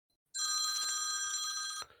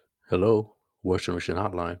Hello, Western Mission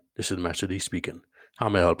Hotline. This is Master D speaking. How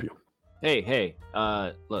may I help you? Hey.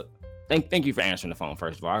 Look. Thank you for answering the phone.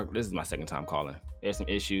 First of all, this is my second time calling. There's some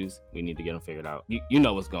issues. We need to get them figured out. You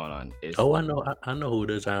know what's going on. It's Oh, I know. I know who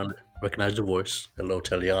it is. I recognize the voice. Hello,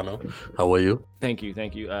 Teliano. How are you? thank you.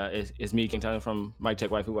 It's me, King Tyler from Mike Tech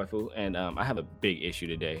Waifu, and I have a big issue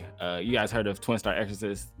today. You guys heard of Twin Star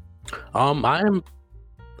Exorcist? I am.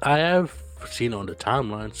 I have seen on the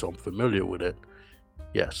timeline, so I'm familiar with it.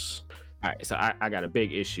 Yes. All right, so I got a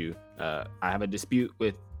big issue. I have a dispute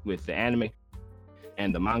with the anime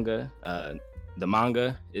and the manga. The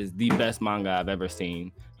manga is the best manga I've ever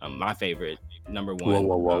seen. My favorite, number one.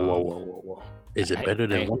 Whoa. Is it better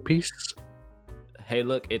than One Piece? Hey,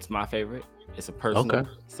 look, it's my favorite. It's a personal, Okay.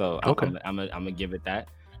 so Okay. I'm gonna give it that.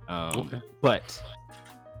 Okay. But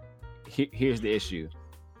here's the issue.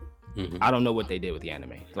 Mhm. I don't know what they did with the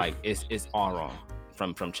anime. Like it's all wrong.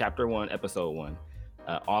 From chapter 1, episode 1,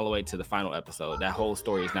 all the way to the final episode. That whole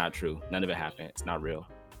story is not true. None of it happened. It's not real.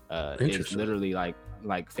 It's Interesting. literally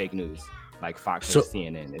like fake news, like Fox So-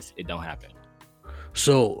 and CNN. It don't happen.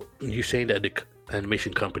 So you saying that the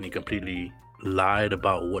animation company completely lied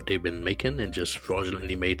about what they've been making and just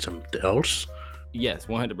fraudulently made something else? Yes,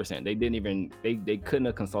 100%. They didn't even they couldn't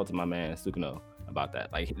have consulted my man Sukuno about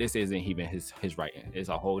that. Like this isn't even his writing. It's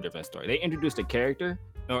a whole different story. They introduced a character,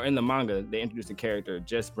 or in the manga, they introduced a character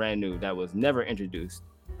just brand new that was never introduced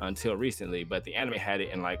until recently, but the anime had it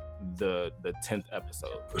in like the 10th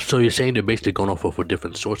episode. So you're saying they're basically going off of a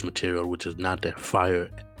different source material, which is not that fire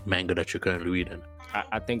manga that you're currently reading.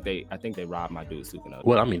 I think they robbed my dude Sukuno.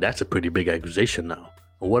 Well, I mean, that's a pretty big accusation now.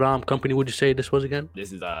 What company would you say this was again?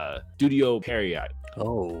 This is Studio Period.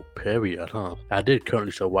 Oh, Period, huh? I did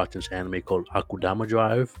currently start watching this anime called Akudama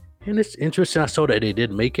Drive, and it's interesting. I saw that they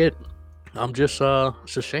did make it. I'm just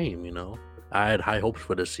it's a shame, you know. I had high hopes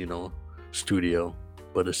for this, studio,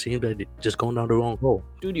 but it seemed that it's just going down the wrong hole.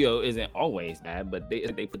 Studio isn't always bad, but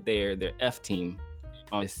they put their F team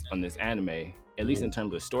on this anime, at least in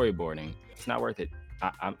terms of storyboarding. It's not worth it.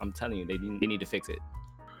 I'm telling you, they need to fix it.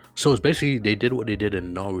 So it's basically they did what they did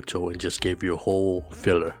in Naruto and just gave you a whole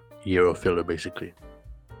year of filler, basically.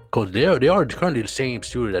 Because they are currently the same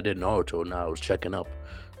studio that did Naruto. Now I was checking up,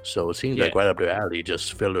 so it seems like right up their alley.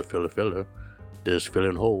 Just filler. There's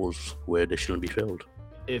filling holes where they shouldn't be filled.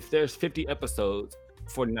 If there's 50 episodes,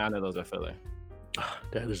 49 of those are filler.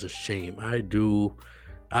 That is a shame. I do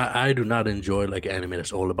not enjoy like anime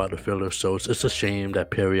that's all about the filler. So it's a shame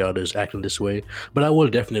that Period is acting this way. But I will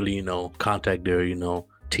definitely contact their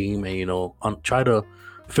team and try to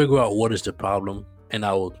figure out what is the problem, and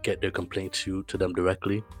I will get their complaint to them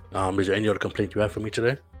directly. Is there any other complaint you have for me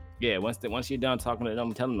today? Yeah, once you're done talking to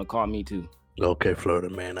them, tell them to call me too. Okay, Florida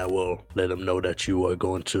man, I will let them know that you are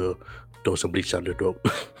going to throw some bleach down their throat.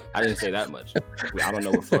 I didn't say that much. I don't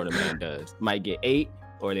know what Florida man does. Might get 8,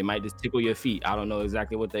 or they might just tickle your feet. I don't know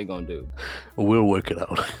exactly what they're gonna do. We'll work it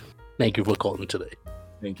out. Thank you for calling today.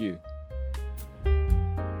 Thank you.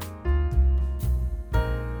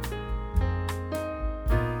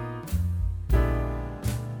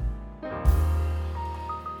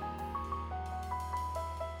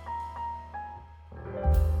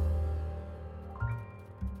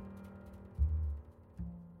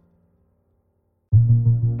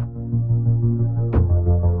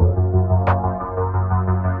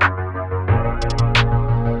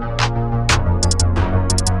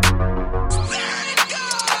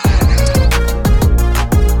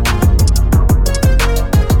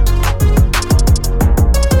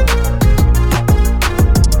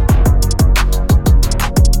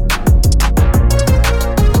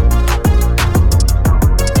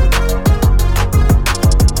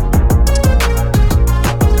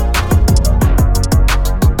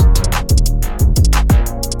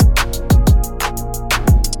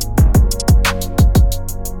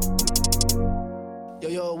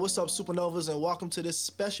 What's up, Supernovas, and welcome to this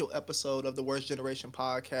special episode of the Worst Generation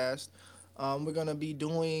podcast. We're going to be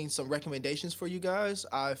doing some recommendations for you guys.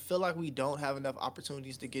 I feel like we don't have enough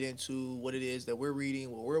opportunities to get into what it is that we're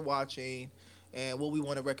reading, what we're watching, and what we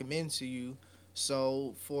want to recommend to you.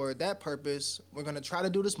 So for that purpose, we're going to try to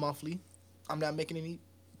do this monthly. I'm not making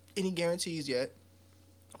any guarantees yet.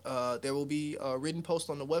 There will be a written post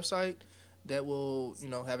on the website that will,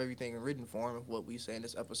 have everything in written form of what we say in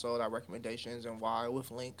this episode, our recommendations and why, with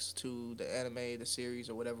links to the anime, the series,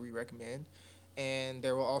 or whatever we recommend. And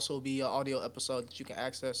there will also be an audio episode that you can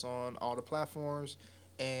access on all the platforms.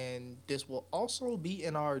 And this will also be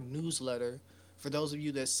in our newsletter. For those of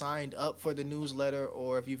you that signed up for the newsletter,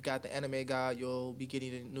 or if you've got the anime guide, you'll be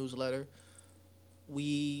getting the newsletter.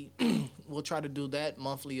 we will try to do that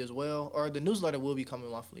monthly as well, or the newsletter will be coming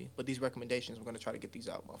monthly. But these recommendations, we're gonna try to get these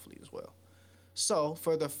out monthly as well. So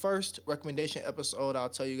for the first recommendation episode, I'll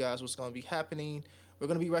tell you guys what's gonna be happening. We're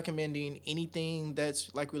gonna be recommending anything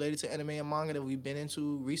that's like related to anime and manga that we've been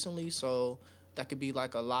into recently. So that could be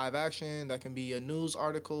like a live action, that can be a news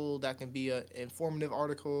article, that can be an informative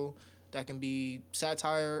article, that can be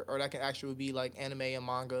satire, or that can actually be like anime and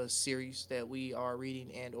manga series that we are reading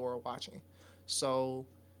and or watching. So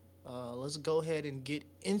let's go ahead and get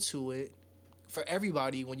into it. For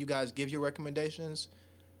everybody, when you guys give your recommendations,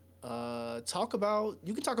 talk about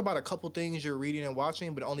you can talk about a couple things you're reading and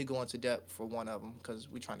watching, but only go into depth for one of them because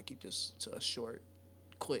we're trying to keep this to a short,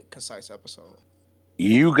 quick, concise episode.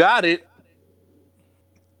 You got it.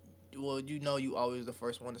 Well, you know you always the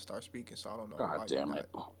first one to start speaking, so I don't know. God damn it.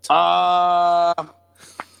 got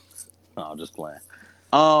No, I'm just playing.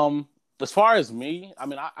 As far as me, I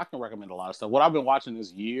mean, I can recommend a lot of stuff. What I've been watching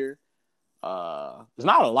this year, it's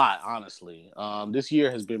not a lot, honestly. This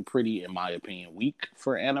year has been pretty, in my opinion, weak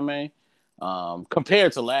for anime,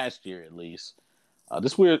 compared to last year at least.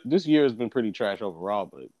 This year has been pretty trash overall,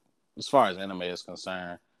 but as far as anime is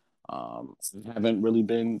concerned, I haven't really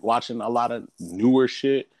been watching a lot of newer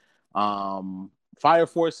shit. Fire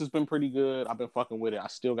Force has been pretty good. I've been fucking with it. I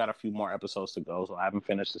still got a few more episodes to go, so I haven't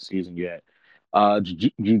finished the season yet.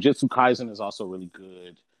 Jujutsu Kaisen is also really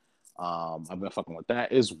good. I've been fucking with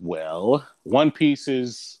that as well. One Piece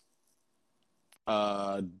is,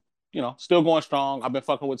 still going strong. I've been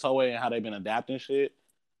fucking with Toei and how they've been adapting shit.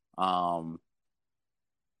 But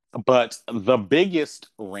the biggest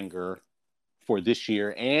ringer for this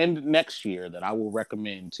year and next year that I will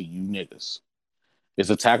recommend to you niggas is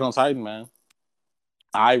Attack on Titan, man.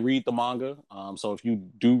 I read the manga, so if you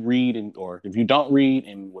do read or if you don't read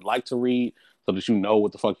and would like to read, so that you know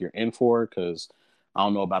what the fuck you're in for, because I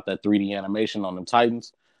don't know about that 3D animation on them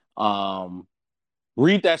Titans.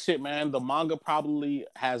 Read that shit, man. The manga probably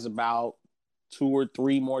has about 2 or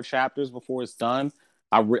 3 more chapters before it's done.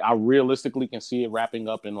 I realistically can see it wrapping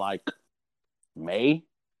up in like May,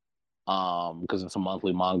 because it's a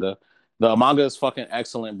monthly manga. The manga is fucking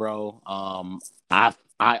excellent, bro. I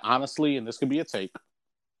honestly, and this could be a take,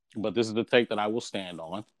 but this is the take that I will stand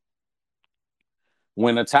on.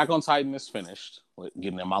 When Attack on Titan is finished,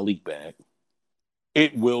 getting in my leak bag,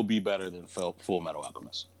 it will be better than Full Metal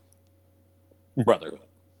Alchemist. Brother.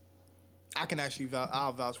 I can actually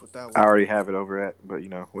I'll vouch with that one. I already have it over at, but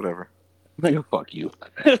whatever. Nigga, fuck you.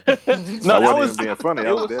 No, that wasn't even being funny.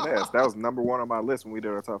 I was dead ass. That was number 1 on my list when we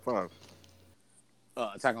did our top 5.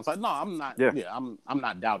 Attack on Titan. No, I'm not. Yeah. I'm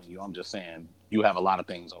not doubting you. I'm just saying you have a lot of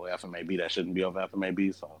things over FMAB that shouldn't be over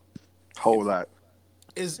FMAB. So whole lot.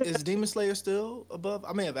 Is Demon Slayer still above?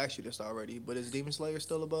 I may have asked you this already, but is Demon Slayer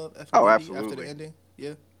still above FMAB Oh, absolutely. after the ending?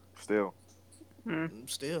 Yeah. Still.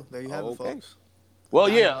 Still, there you have it, folks. Well,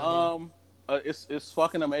 yeah. It's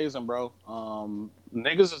fucking amazing, bro.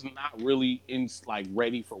 Niggas is not really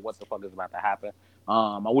ready for what the fuck is about to happen.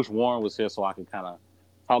 I wish Warren was here so I could kind of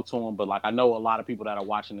talk to him, but I know a lot of people that are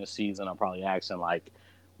watching this season are probably asking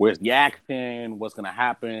where's the action? What's gonna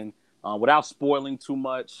happen? Without spoiling too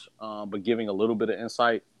much, but giving a little bit of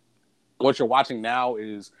insight. What you're watching now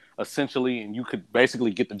is essentially, and you could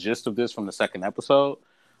basically get the gist of this from the second episode,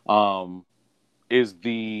 is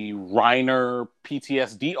the Reiner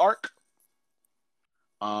PTSD arc.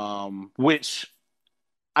 Which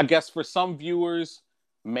I guess for some viewers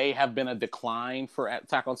may have been a decline for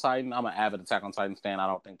Attack on Titan. I'm an avid Attack on Titan stan. I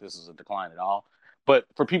don't think this is a decline at all. But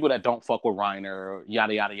for people that don't fuck with Reiner,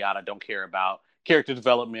 yada yada yada, don't care about character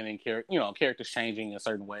development and characters changing in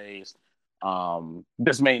certain ways,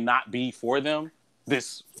 this may not be for them.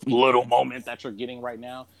 This little moment that you're getting right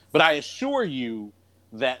now, but I assure you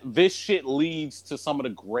that this shit leads to some of the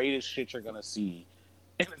greatest shit you're gonna see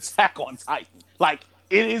in Attack on Titan.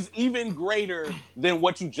 It is even greater than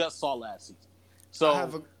what you just saw last season. So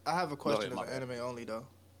I have a question of anime only though.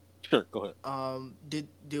 Sure, go ahead.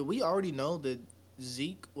 Did we already know that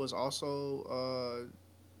Zeke was also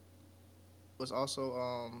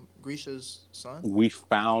Grisha's son? We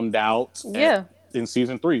found out in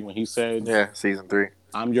season 3 when he said, season 3.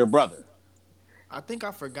 I'm your brother. I think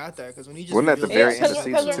I forgot that because when he just wasn't at the very end of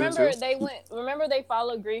season 2 too? Remember they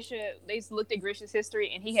followed Grisha. They looked at Grisha's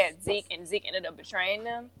history, and he had Zeke, and Zeke ended up betraying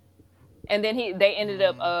them. And then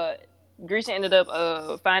Grisha ended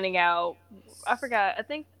up finding out. I forgot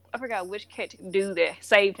which dude that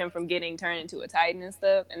saved him from getting turned into a Titan and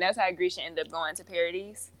stuff. And that's how Grisha ended up going to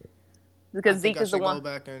Paradise. Because Zeke is the one. I go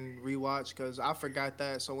back and rewatch because I forgot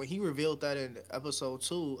that. So when he revealed that in episode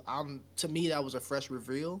 2, to me that was a fresh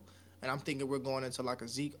reveal. and I'm thinking we're going into like a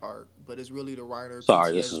Zeke arc, but it's really the Reiner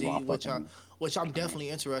Sorry, this is my PTSD, fucking. which I'm definitely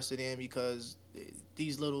interested in because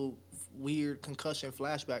these little weird concussion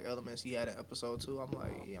flashback elements he had in episode 2. I'm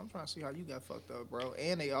like, yeah, I'm trying to see how you got fucked up, bro.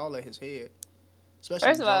 And they all at his head, especially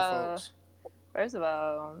First the of Jaw all, folks. First of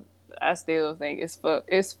all, I still think it's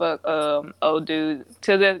fuck old dude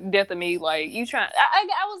to the death of me. Like you trying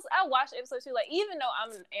I watched episode 2, like even though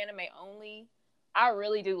I'm an anime only, I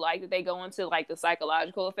really do like that they go into like the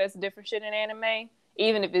psychological effects of different shit in anime,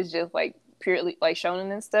 even if it's just like purely like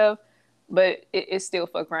shonen and stuff. But it's still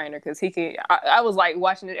fuck Reiner because he can. I was like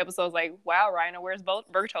watching the episodes like, wow, Reiner, where's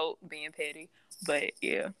Bertolt being petty? But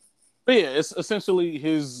yeah. But yeah, it's essentially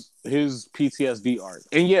his PTSD arc,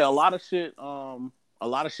 and yeah, a lot of shit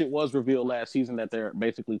was revealed last season that they're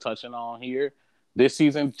basically touching on here this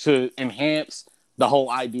season to enhance the whole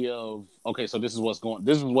idea of okay, so this is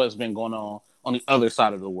what's been going on the other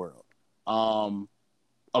side of the world.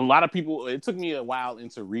 A lot of people, it took me a while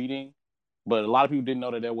into reading, but a lot of people didn't know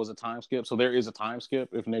that there was a time skip. So there is a time skip.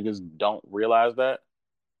 If niggas don't realize that,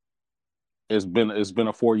 it's been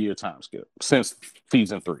a 4-year time skip since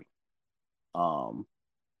season 3.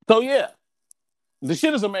 So yeah, the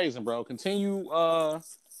shit is amazing, bro. Continue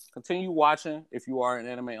watching if you are an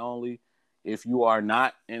anime only. If you are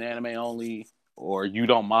not an anime only or you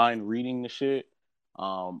don't mind reading the shit,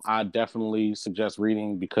 I definitely suggest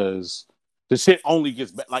reading because the shit only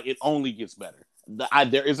gets it only gets better.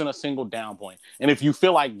 There isn't a single down point. And if you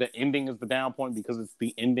feel like the ending is the down point because it's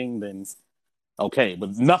the ending, then okay,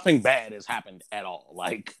 but nothing bad has happened at all.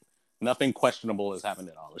 Like nothing questionable has happened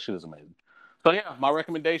at all. The shit is amazing. So yeah, my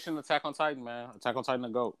recommendation: Attack on Titan, man. Attack on Titan, the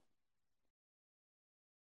GOAT.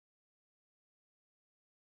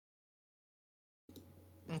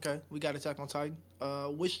 Okay, we got Attack on Titan.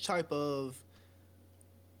 Which type of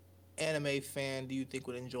anime fan do you think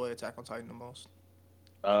would enjoy Attack on Titan the most?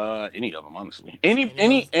 Any of them, honestly.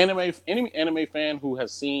 Any anime fan who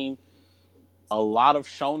has seen a lot of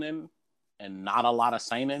shonen and not a lot of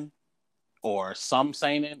seinen, or some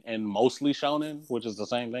seinen and mostly shonen, which is the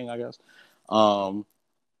same thing, I guess.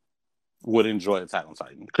 Would enjoy Attack on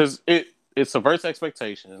Titan because it subverts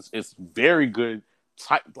expectations. It's very good,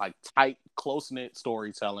 tight, close knit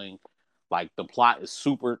storytelling. Like the plot is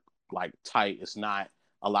super like tight. It's not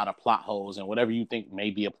a lot of plot holes, and whatever you think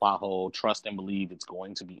may be a plot hole, trust and believe it's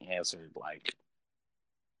going to be answered. Like,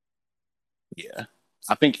 yeah,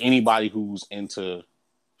 I think anybody who's into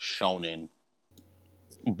shonen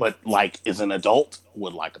but like is an adult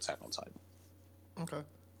would like Attack on Titan. Okay.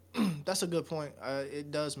 That's a good point.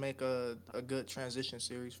 It does make a good transition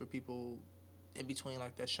series for people in between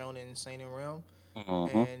like that shonen and seinen realm.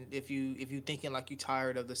 Mm-hmm. And if you thinking like you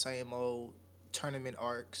tired of the same old tournament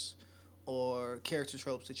arcs or character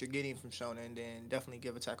tropes that you're getting from shonen, then definitely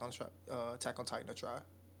give Attack on Titan a try.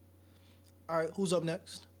 All right, who's up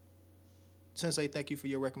next? Sensei, thank you for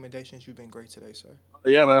your recommendations. You've been great today, sir.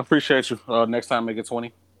 Yeah, man, appreciate you. Next time, make it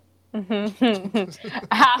 20.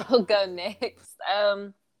 I'll go next.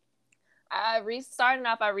 Starting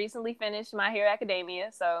off, I recently finished My Hero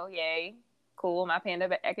Academia, so yay, cool. My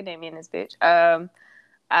Panda Academia in this bitch.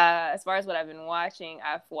 As far as what I've been watching,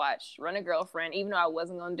 I've watched Run a Girlfriend, even though I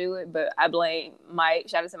wasn't gonna do it, but I blame Mike.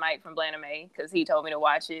 Shout out to Mike from Blaname because he told me to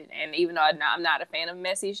watch it, and even though I'm not a fan of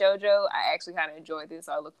messy shoujo, I actually kind of enjoyed this,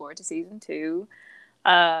 so I look forward to season 2.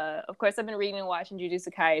 Of course, I've been reading and watching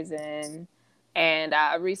Jujutsu Kaisen, and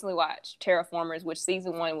I recently watched Terraformers, which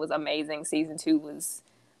season 1 was amazing. Season 2 was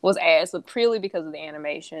ass, but purely because of the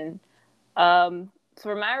animation.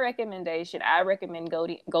 For my recommendation, I recommend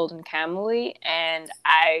Golden Kamuy, and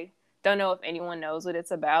I don't know if anyone knows what it's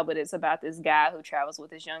about, but it's about this guy who travels with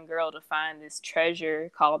this young girl to find this treasure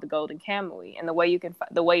called the Golden Kamuy. And the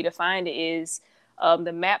way to find it is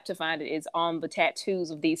the map to find it is on the tattoos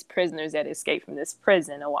of these prisoners that escaped from this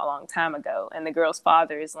prison a long time ago, and the girl's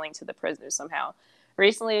father is linked to the prisoners somehow.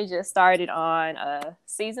 Recently, it just started on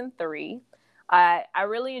season 3. I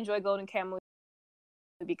really enjoy Golden Kamuy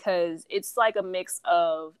because it's like a mix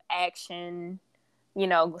of action,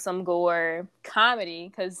 some gore, comedy,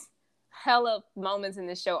 because hella moments in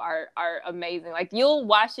this show are amazing. Like, you'll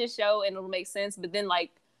watch this show and it'll make sense, but then,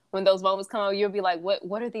 like, when those moments come up, you'll be like,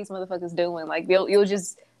 what are these motherfuckers doing? Like, you'll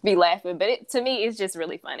just be laughing. But to me, it's just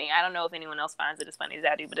really funny. I don't know if anyone else finds it as funny as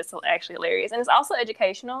I do, but it's actually hilarious. And it's also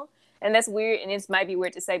educational. And that's weird, and it might be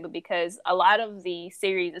weird to say, but because a lot of the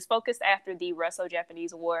series is focused after the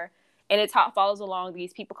Russo-Japanese War, and it follows along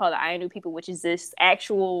these people called the Ainu people, which is this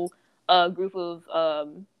actual group of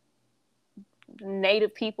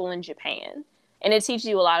native people in Japan. And it teaches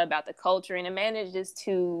you a lot about the culture, and it manages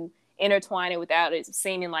to intertwine it without it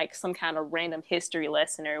seeming like some kind of random history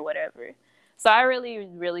lesson or whatever. So I really,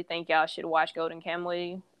 really think y'all should watch Golden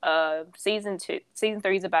Kamuy. Season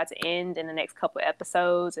 3 is about to end in the next couple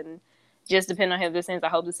episodes, and just depending on how this ends, I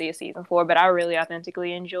hope to see a season 4. But I really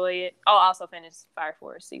authentically enjoy it. I'll also finish Fire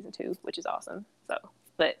Force season 2, which is awesome. So,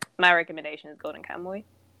 but my recommendation is Golden Kamuy.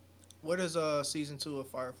 What is season 2 of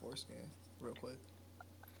Fire Force again? Real quick.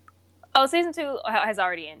 Oh, season 2 has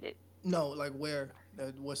already ended. No, like where?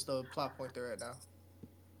 What's the plot point they're at now?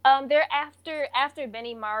 They're after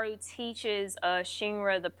Benimaru teaches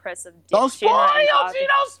Shinra the press of don't spoil,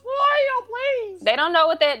 don't spoil, please. They don't know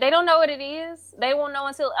what it is. They won't know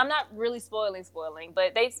until I'm not really spoiling,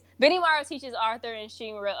 but Benimaru teaches Arthur and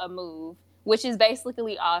Shinra a move, which is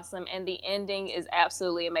basically awesome, and the ending is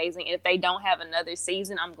absolutely amazing. If they don't have another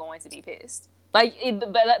season, I'm going to be pissed. But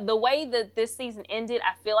the way that this season ended,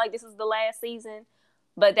 I feel like this is the last season.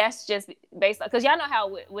 But that's just based on, because y'all know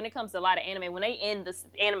how when it comes to a lot of anime, when they end the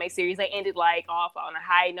anime series, they ended like off on a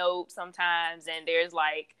high note sometimes, and there's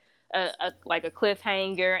like a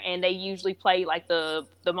cliffhanger, and they usually play like the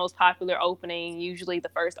most popular opening, usually the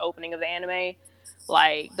first opening of the anime.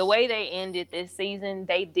 Like the way they ended this season,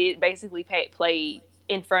 they did basically play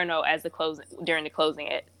Inferno as the closing during the closing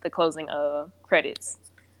credits.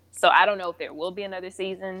 So I don't know if there will be another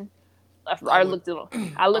season. I looked on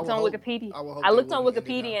Wikipedia. I looked on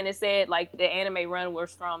Wikipedia and it said like the anime run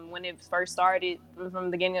was from when it first started, from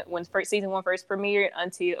the beginning when season 1 first premiered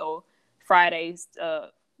until Friday's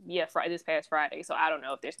this past Friday. So I don't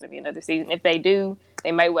know if there's gonna be another season. If they do,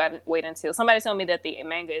 they might wait until somebody told me that the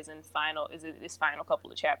manga is in this final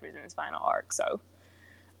couple of chapters in this final arc. So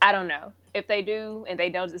I don't know. If they do and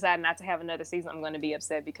they don't decide not to have another season, I'm gonna be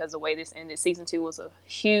upset because the way this ended. Season 2 was a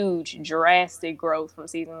huge, drastic growth from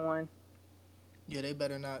season 1. Yeah, they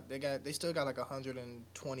better not. They still got like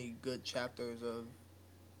 120 good chapters of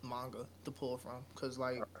manga to pull from, because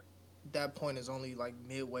like that point is only like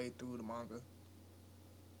midway through the manga.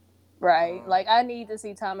 Right. Like I need to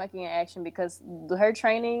see Tamaki in action because her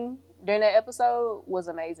training during that episode was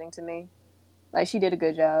amazing to me. Like she did a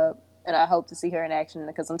good job, and I hope to see her in action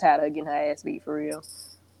because I'm tired of getting her ass beat for real.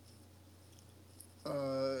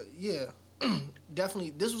 Yeah, definitely.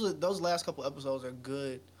 Those last couple episodes are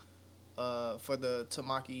good. For the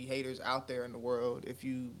Tamaki haters out there in the world, if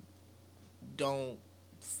you don't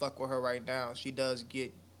fuck with her right now, she does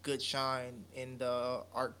get good shine in the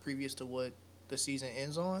arc previous to what the season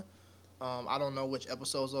ends on. I don't know which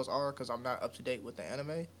episodes those are because I'm not up to date with the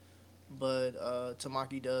anime, but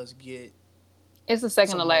Tamaki does get. It's the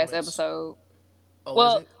second to last episode.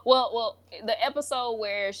 Oh, well, the episode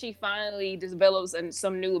where she finally develops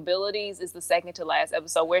some new abilities is the second to last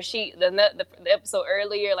episode. Where the episode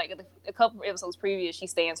earlier, like a couple episodes previous, she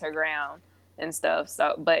stands her ground and stuff.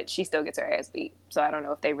 So, but she still gets her ass beat. So I don't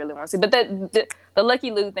know if they really want to see. But the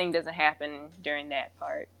Lucky Lou thing doesn't happen during that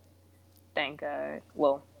part. Thank God.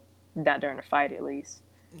 Well, not during the fight at least.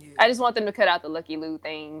 Yeah. I just want them to cut out the Lucky Lou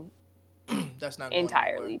thing. That's not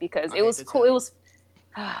entirely because it was cool. It was.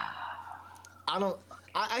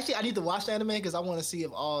 I need to watch the anime because I want to see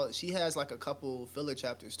if she has like a couple filler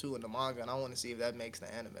chapters too in the manga, and I want to see if that makes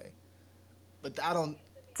the anime. But I don't.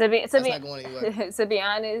 That's not going anywhere. To be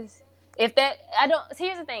honest, here's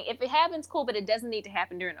the thing: if it happens, cool, but it doesn't need to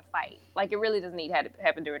happen during a fight. Like it really doesn't need to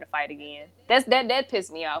happen during a fight again. That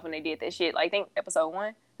pissed me off when they did that shit. Like I think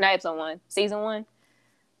season 1.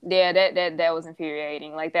 Yeah, that was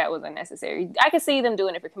infuriating. Like that was unnecessary. I could see them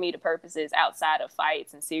doing it for comedic purposes outside of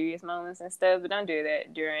fights and serious moments and stuff, but don't do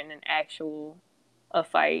that during a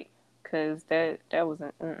fight, because that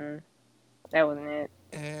wasn't it.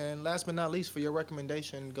 And last but not least, for your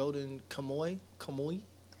recommendation, Golden Kamuy.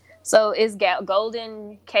 So it's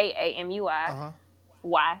Golden Kamui.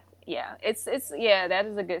 Y. Yeah, it's that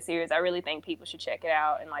is a good series. I really think people should check it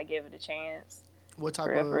out and like give it a chance. What type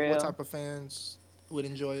of fans would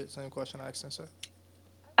enjoy it? Same question I asked Sensei.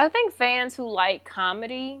 I think fans who like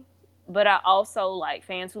comedy, but I also like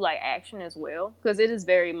fans who like action as well, because it is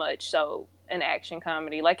very much so an action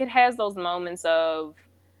comedy. Like it has those moments of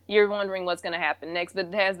you're wondering what's going to happen next, but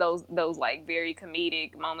it has those like very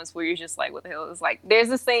comedic moments where you're just like, what the hell? It's like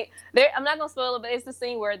there's a scene there. I'm not gonna spoil it, but it's the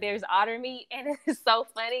scene where there's otter meat and it's so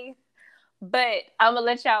funny. But I'm gonna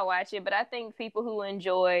let y'all watch it. But I think people who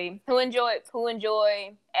enjoy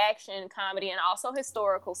action, comedy, and also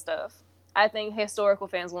historical stuff, I think historical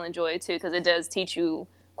fans will enjoy it too, because it does teach you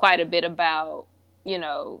quite a bit about,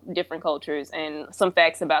 different cultures and some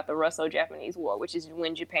facts about the Russo-Japanese War, which is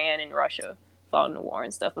when Japan and Russia fought in the war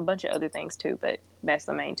and stuff. A bunch of other things too, but that's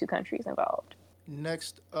the main two countries involved.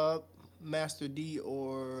 Next up, Master D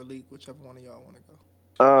or Leak, whichever one of y'all want to go.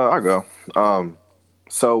 I'll go.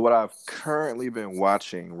 So what I've currently been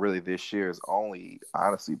watching really this year has only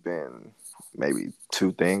honestly been maybe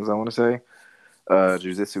 2 things I want to say.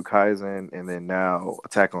 Jujutsu Kaisen, and then now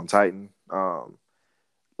Attack on Titan.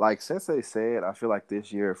 Like Sensei said, I feel like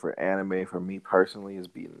this year for anime, for me personally, has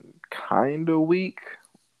been kind of weak.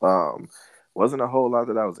 Wasn't a whole lot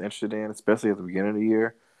that I was interested in, especially at the beginning of the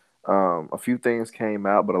year. A few things came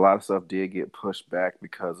out, but a lot of stuff did get pushed back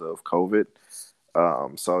because of COVID.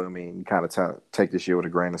 So I mean, you kind of take this year with a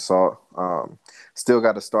grain of salt. Still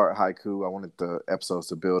got to start Haiku. I wanted the episodes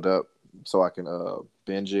to build up so I can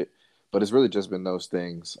binge it, but it's really just been those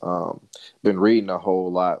things. Been reading a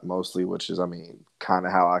whole lot mostly, which is, I mean, kind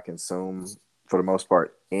of how I consume for the most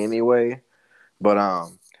part anyway. But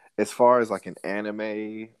as far as like an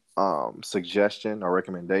anime suggestion or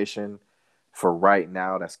recommendation for right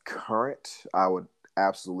now that's current, I would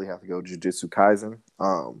absolutely have to go Jujutsu Kaisen.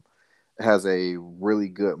 It has a really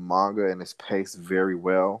good manga and it's paced very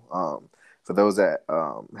well. For those that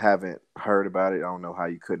haven't heard about it, I don't know how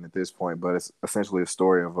you couldn't at this point, but it's essentially a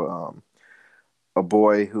story of a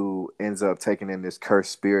boy who ends up taking in this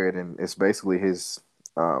cursed spirit, and it's basically his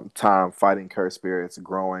time fighting cursed spirits,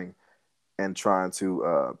 growing and trying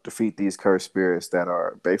to defeat these cursed spirits that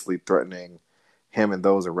are basically threatening him and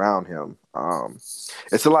those around him.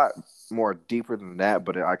 It's a lot more deeper than that,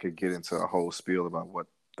 but I could get into a whole spiel about what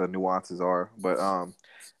the nuances are. But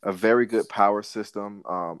a very good power system.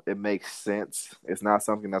 It makes sense. It's not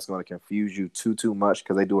something that's going to confuse you too much,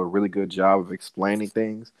 because they do a really good job of explaining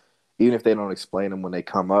things, even if they don't explain them when they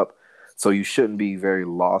come up. So you shouldn't be very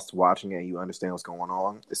lost watching it. You understand what's going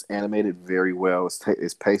on. It's animated very well.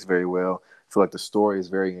 It's paced very well. I feel like the story is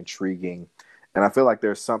very intriguing. And I feel like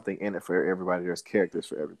there's something in it for everybody. There's characters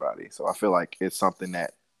for everybody. So I feel like it's something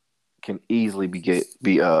that can easily got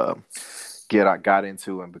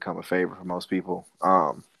into and become a favorite for most people.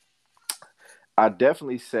 I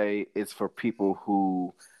definitely say it's for people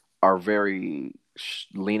who are very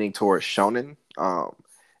leaning towards shonen.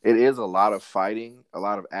 It is a lot of fighting, a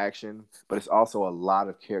lot of action, but it's also a lot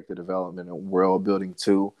of character development and world building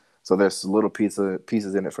too. So there's little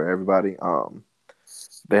pieces in it for everybody.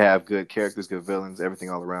 They have good characters, good villains, everything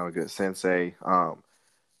all around, a good sensei. And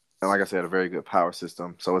like I said, a very good power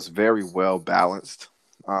system. So it's very well balanced.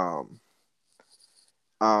 I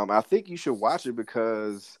think you should watch it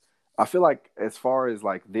because I feel like as far as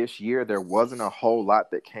like this year, there wasn't a whole lot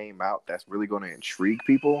that came out that's really going to intrigue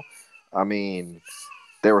people. I mean,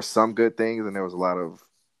 there were some good things and there was a lot of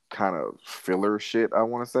kind of filler shit, I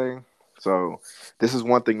want to say. So this is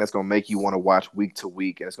one thing that's going to make you want to watch week to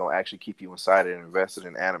week, and it's going to actually keep you excited and invested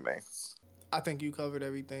in anime. I think you covered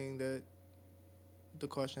everything that the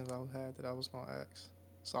questions I had that I was going to ask.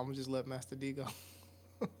 So I'm going to just let Master D go.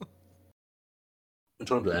 In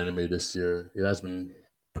terms of anime this year, it has been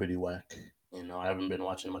pretty whack. You know, I haven't been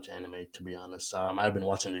watching much anime, to be honest. I've been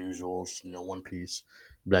watching the usuals, you know, One Piece,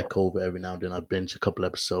 Black Clover every now and then. I binge a couple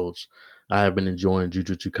episodes. I have been enjoying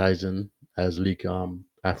Jujutsu Kaisen, as Leak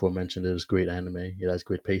aforementioned. It is great anime. It has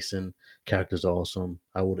great pacing. Characters are awesome.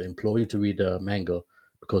 I would implore you to read the manga,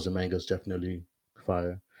 because the manga is definitely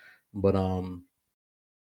fire. But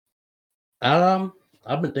I've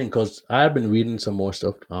been thinking, because I've been reading some more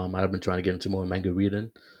stuff. I've been trying to get into more manga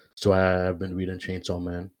reading, so I've been reading Chainsaw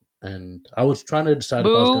Man, and I was trying to decide if I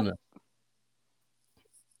was gonna.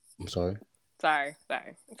 I'm sorry. Sorry.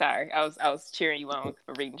 I was cheering you on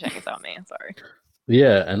for reading Chainsaw Man. Sorry.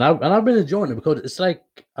 Yeah, and I've been enjoying it because it's like,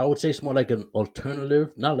 I would say it's more like an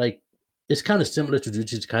alternative, not like, it's kind of similar to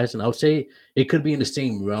Jujutsu Kaisen. I would say it could be in the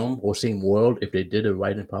same realm or same world if they did it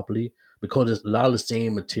right and properly, because there's a lot of the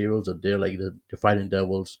same materials are there, like the fighting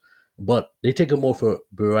devils, but they take a more for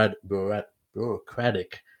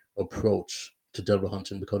bureaucratic approach to devil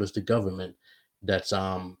hunting, because it's the government that's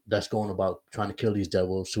going about trying to kill these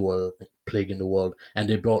devils who are plaguing the world, and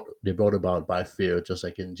they brought about by fear, just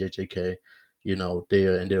like in JJK. You know,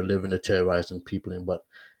 they're living to terrorizing people, but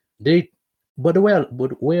the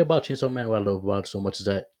way about Chainsaw Man, what I love about it so much, is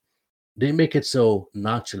that they make it so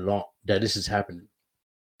nonchalant that this is happening.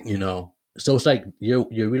 You know, so it's like you're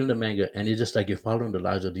reading the manga, and it's just like you're following the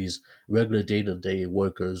lives of these regular day-to-day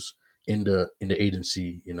workers in the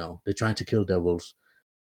agency. You know, they're trying to kill devils,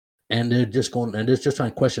 and they're just trying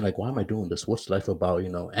to question, like, why am I doing this? What's life about? You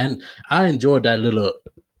know, and I enjoyed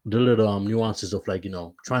the little nuances of, like, you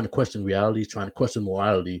know, trying to question reality, trying to question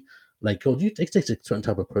morality. Like, oh, it takes a certain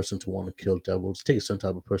type of person to want to kill devils. It takes a certain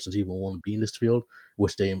type of person to even want to be in this field,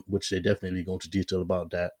 which they definitely go into detail about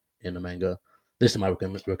that in the manga. This is my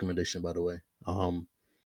recommendation, by the way.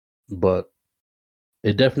 But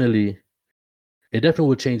it definitely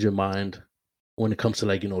would change your mind when it comes to,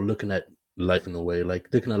 like, you know, looking at life in a way,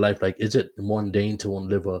 like looking at life, like, is it mundane to want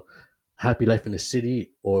to live a happy life in the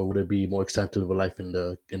city, or would it be more exciting to live a life in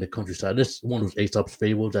the countryside? This is one of Aesop's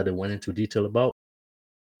fables that they went into detail about,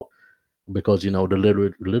 because the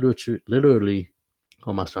literally,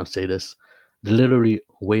 how am I trying to say this? The literary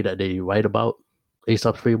way that they write about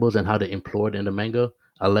Aesop's fables and how they employ it in the manga,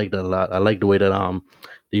 I like that a lot. I like the way that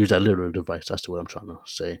they use that literary device. That's what I'm trying to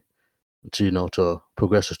say, to to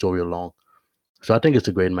progress the story along. So I think it's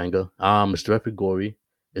a great manga. It's very gory.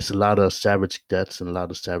 It's a lot of savage deaths and a lot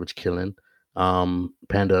of savage killing.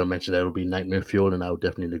 Panda mentioned that it'll be nightmare fuel, and I would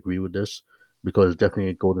definitely agree with this, because it's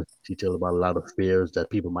definitely goes into detail about a lot of fears that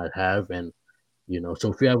people might have, and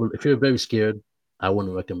So if you're very scared, I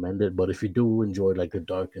wouldn't recommend it. But if you do enjoy like the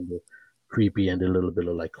dark and the creepy and the little bit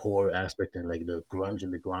of like horror aspect and like the grunge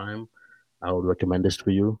and the grime, I would recommend this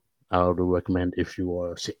for you. I would recommend if you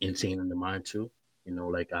are insane in the mind too,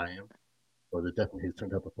 like I am. But it's definitely some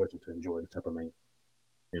type of person to enjoy the type of manga.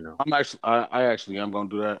 I actually am gonna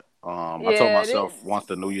do that. I told Yeah, myself once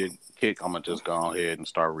the new year kick, I'm gonna just go ahead and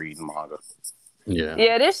start reading manga. Yeah.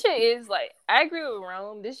 Yeah, this shit is like, I agree with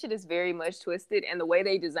Rome. This shit is very much twisted, and the way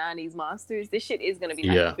they design these monsters, this shit is gonna be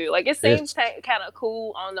Yeah. feel. Like it seems kind of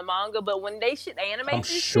cool on the manga, but when they animate I'm this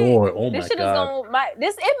sure. shit, Oh this my shit god.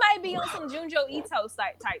 it might be on some Junjo Ito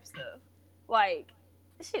type stuff. Like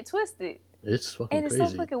this shit twisted, It's fucking and it's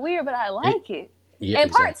crazy. so fucking weird, but I like it. Yeah,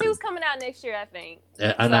 And part exactly. 2's coming out next year, I think.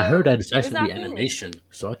 And I heard that it's actually not be finished. animation,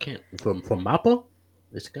 so I can't from Mappa.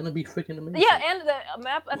 It's gonna be freaking amazing. Yeah, and the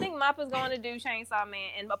map. I think Mappa's going to do Chainsaw Man,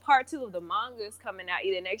 and part 2 of the manga is coming out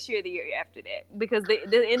either next year or the year after that. Because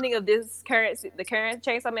the ending of the current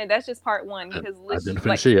Chainsaw Man, that's just part 1. Because I didn't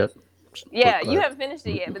finish it yet. Yeah, But, you haven't finished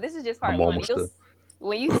it yet, but this is just part I'm 1. almost there.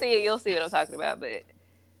 When you see it, you'll see what I'm talking about. But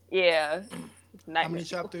yeah, How many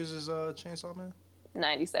chapters is Chainsaw Man?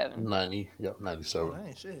 97. 90. Yep, 97. That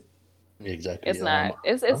ain't shit. Exactly. It's not.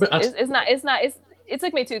 It's not. It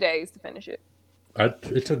took me 2 days to finish it.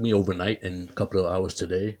 It took me overnight and a couple of hours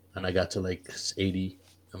today, and I got to like 80.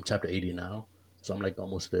 I'm chapter 80 now, so I'm like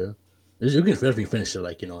almost there. You can definitely finish it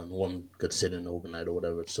like in one good sitting overnight or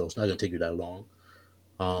whatever. So it's not gonna take you that long.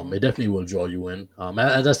 It definitely will draw you in.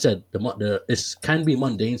 As I said, it can be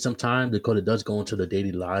mundane sometimes because it does go into the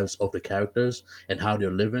daily lives of the characters and how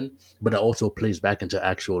they're living, but it also plays back into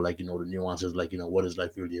actual the nuances, like what is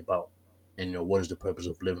life really about, and what is the purpose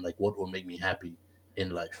of living, like what will make me happy in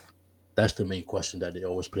life. That's the main question that they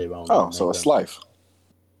always play around. Oh, so it's life.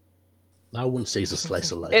 I wouldn't say it's a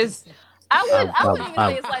slice of life. I wouldn't even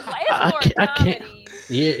say it's like it's more comedy.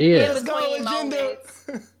 Yeah. Let's go, Between agenda.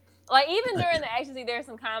 moments. Like even during the action scene, there's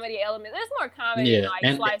some comedy elements. There's more comedy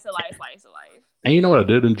than like slice of life. And you know what I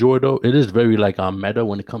did enjoy though? It is very like meta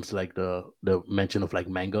when it comes to like the mention of like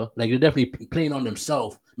manga. Like they're definitely playing on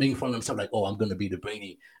themselves, making fun of themselves. Like, oh, I'm gonna be the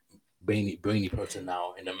brainy person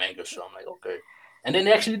now in the manga show. I'm like, okay, and then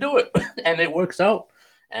they actually do it, and it works out.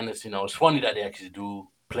 And it's it's funny that they actually do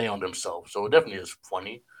play on themselves. So it definitely is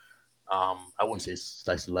funny. I wouldn't say it's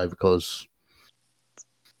slice of life because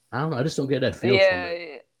I don't know. I just don't get that feel from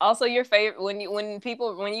it. Also, your favorite when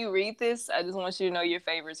you read this, I just want you to know your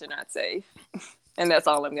favorites are not safe, and that's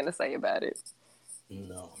all I'm gonna say about it.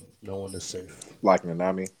 No one is safe. Like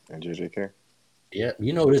Nanami and JJK. Yeah,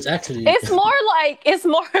 it's actually. It's more like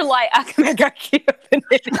Akame got killed and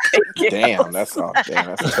then Damn, that's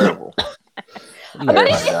terrible. No, But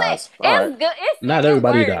it's good. not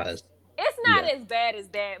everybody dies. It's not as bad as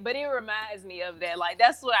that, but it reminds me of that. Like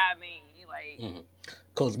that's what I mean. Like,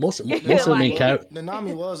 because most of the main characters.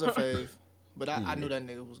 Nanami was a fave, but I knew that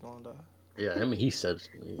nigga was gonna die. Yeah, I mean he said.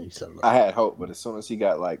 I had hope, but as soon as he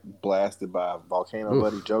got like blasted by volcano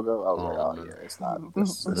buddy Jogo, I was like, oh yeah, it's not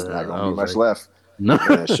gonna be much left. No,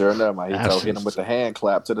 and sure enough, my Hito hit him with the hand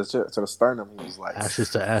clap to the sternum. He was like,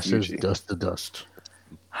 ashes to ashes, Fuji. dust to dust.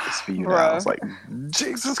 It's for you now. I was like,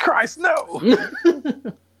 Jesus Christ, no.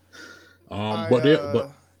 But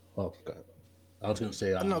oh god, I was gonna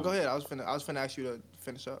say. No, go ahead. I was finna ask you to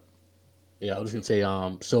finish up. Yeah, I was gonna say.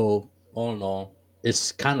 So all in all,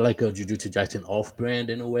 it's kind of like a Jujutsu Kaisen off-brand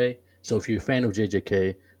in a way. So if you're a fan of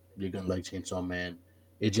JJK, you're gonna like Chainsaw Man.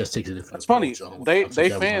 It just takes a different. It's funny. approach. They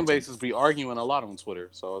fan bases be arguing a lot on Twitter,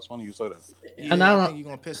 so it's funny you say that. Yeah, And I think you're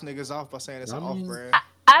gonna piss niggas off by saying it's an off-brand.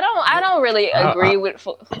 I don't really agree with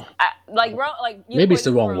Maybe it's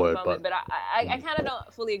the wrong word, but I kind of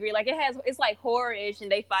don't fully agree. Like it's like horror-ish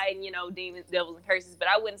and they fighting demons, devils, and curses, but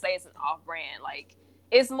I wouldn't say it's an off-brand. Like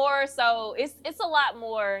it's more so it's a lot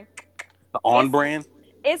more On-brand.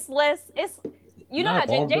 It's less. It's how Not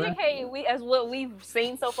on-brand. JJK as what we've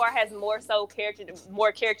seen so far has more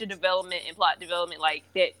character development and plot development like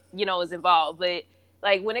that is involved, but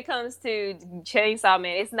like when it comes to Chainsaw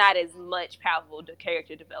Man, it's not as much powerful to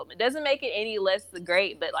character development. Doesn't make it any less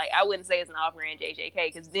great, but like I wouldn't say it's an off-brand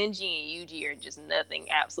JJK because Denji and Yuji are just nothing,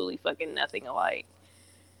 absolutely fucking nothing alike.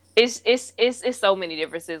 It's so many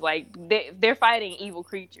differences. Like they're fighting evil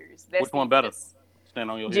creatures. That's Which one better? Stand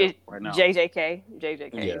on your head right now. JJK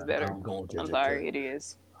is better. I'm going JJK. I'm sorry, it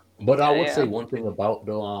is. But I would say one thing about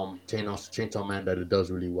the Chainsaw Man that it does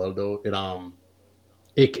really well though.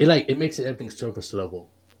 It makes it everything surface level.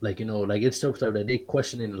 Like like it's surface level that they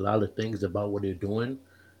questioning a lot of things about what they're doing,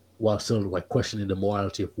 while still like questioning the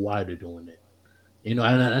morality of why they're doing it. And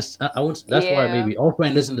that's why maybe off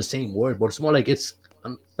brand isn't the same word, but it's more like it's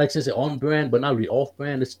like since it's on brand, but not really off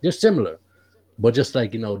brand. They're similar, but just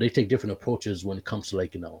like they take different approaches when it comes to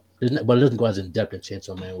like but it doesn't go as in depth in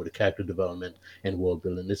Chainsaw Man with the character development and world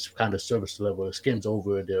building. It's kind of surface level. It skims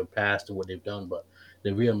over their past and what they've done, but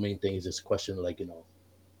the real main thing is this question like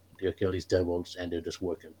they kill these devils and they're just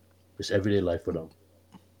working. It's everyday life for them.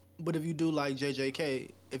 But if you do like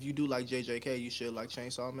JJK, you should like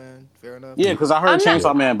Chainsaw Man. Fair enough. Yeah, because I heard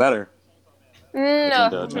Chainsaw Man better. No,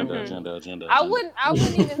 Agenda. I wouldn't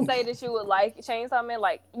even say that you would like Chainsaw Man.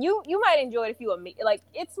 Like you might enjoy it if you were me. Like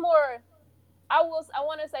it's more. I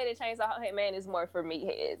want to say that Chainsaw Man is more for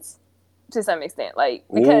meatheads to some extent. Like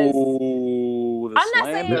because I'm not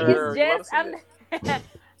saying it's just.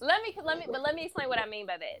 Let me explain what I mean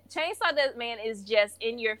by that. Chainsaw Man is just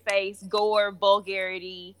in your face, gore,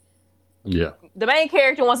 vulgarity. Yeah. The main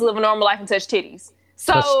character wants to live a normal life and touch titties.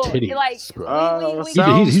 So titties, like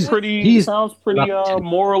sounds pretty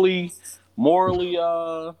morally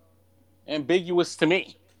ambiguous to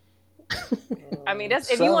me. I mean that's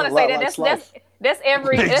if you want to say that that's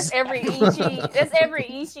every Ichi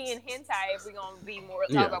and hentai if we're gonna be more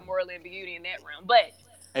talk about moral ambiguity in that realm. But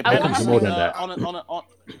hey,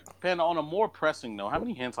 Panda, on a more pressing note, how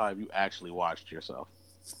many hentai have you actually watched yourself?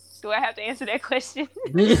 Do I have to answer that question?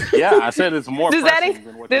 Yeah, I said it's more pressing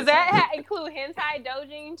than what does that include hentai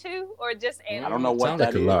dojin too, or just anime? I don't know what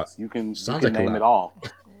that is. You can name it all.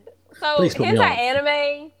 So hentai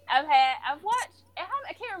anime, I've watched.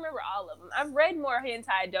 I can't remember all of them. I've read more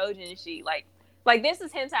hentai doujinshi. Like this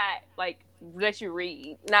is hentai like that you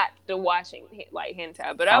read, not the watching like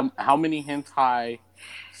hentai. But how many hentai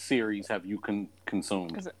series have you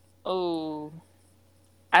consumed? Oh,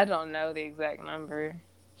 I don't know the exact number.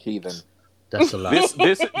 Heathen. That's a lot.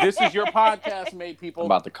 This is your podcast, mate, people. I'm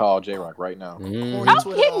about to call J-Rock right now. Oh, J-Rock know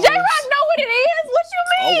what it is? What you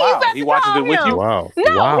mean? Oh, wow. He watches it with you? Wow.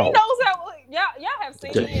 No, wow. he knows how. Y'all have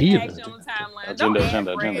seen me in action on the timeline. Agenda.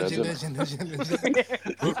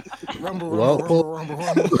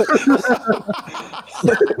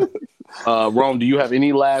 Rome, do you have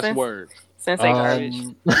any last words? Sensei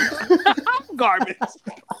garbage. Garbage.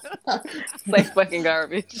 Like fucking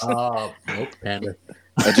garbage. Nope, Panda.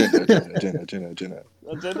 Agenda.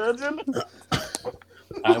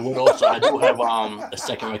 I do have a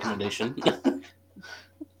second recommendation.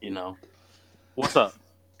 What's up?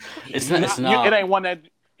 It's not. It ain't one that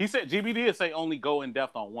he said. GBD is say only go in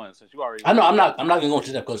depth on one since you already. I know. I'm not gonna go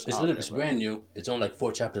into that because it's brand new. It's only like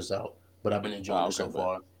 4 chapters out, but I've been enjoying it so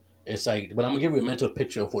far. It's like, but I'm gonna give you a mental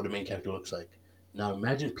picture of what the main character looks like. Now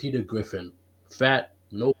imagine Peter Griffin, fat,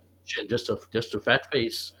 no chin, just a fat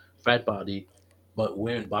face, fat body, but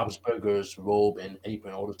wearing Bob's Burgers robe and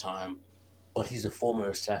apron all the time. But he's a former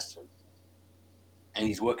assassin, and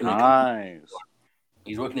he's working.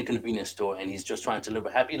 He's working in a convenience store, and he's just trying to live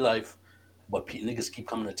a happy life. But niggas keep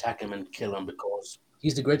coming to attack him and kill him because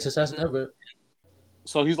he's the greatest assassin ever.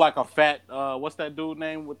 So he's like a fat. What's that dude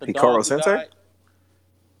name with the Hikaru Sensei?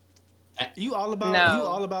 You all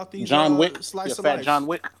about these John Wick? Slice of fat life. John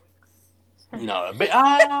Wick? No, but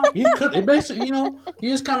he could. Basically, he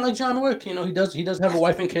is kind of like John Wick. He does have a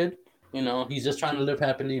wife and kid. He's just trying to live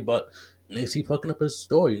happily, but niggas keep fucking up his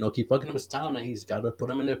story. Keep fucking up his town, and he's got to put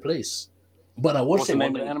them in their place. But I would What's say the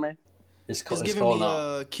name of the anime? It's giving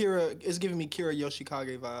me Kira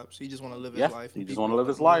Yoshikage vibes. He just want to live his life. He just want to live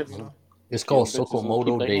his life. It's called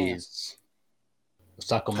Sakamoto Days.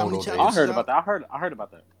 Sakamoto Days. I heard about that. I heard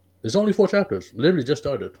about that. There's only 4 chapters. Literally just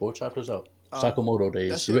started. 4 chapters out. Sakamoto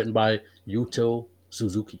Days, written by Yuto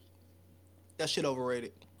Suzuki. That shit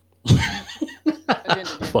overrated.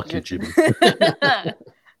 Fuck you, Jimmy. Oh,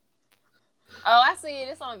 I see it.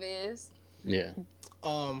 It's on Viz. Yeah.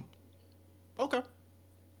 Okay.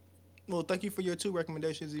 Well, thank you for your 2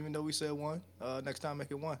 recommendations, even though we said 1. Next time,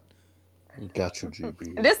 make it 1. Got you,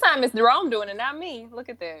 GB. This time it's Jerome doing it, not me. Look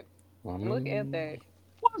at that. Look at that.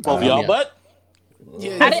 Both of y'all, but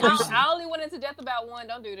yeah. I only went into depth about 1.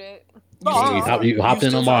 Don't do that. You hopped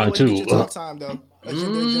in on mine too. Talk time though.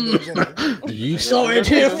 Agenda. You saw it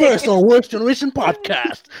here first on Worst Generation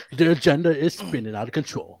Podcast. The agenda is spinning out of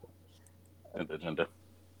control. Agenda.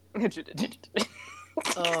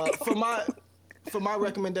 For my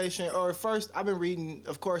recommendation, or first, I've been reading.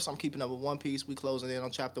 Of course, I'm keeping up with One Piece. We closing in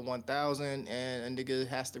on chapter 1000, and a nigga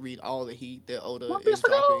has to read all the heat that Oda is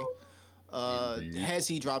dropping. As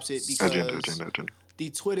he drops it, because the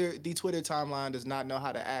Twitter timeline does not know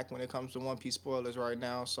how to act when it comes to One Piece spoilers right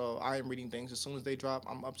now. So I am reading things as soon as they drop.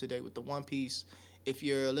 I'm up to date with the One Piece. If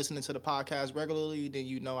you're listening to the podcast regularly, then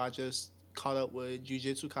you know I just caught up with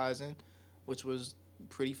Jujutsu Kaisen, which was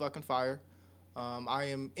pretty fucking fire. I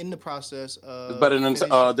am in the process of. It's better than the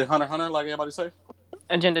Hunter x Hunter, like everybody say.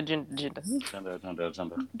 Agenda.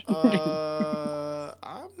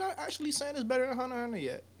 I'm not actually saying it's better than Hunter x Hunter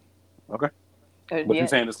yet. Okay. But you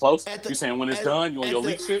saying it's close? You saying when it's done, you want your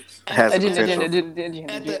leak shit? At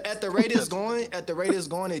the rate it's going,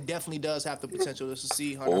 it definitely does have the potential to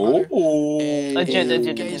succeed Hunter x Hunter.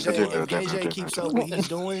 If KJ keeps up what he's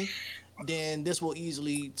doing, then this will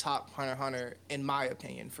easily top Hunter x Hunter, in my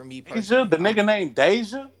opinion, for me personally. The nigga named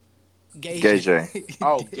Deja? Gay.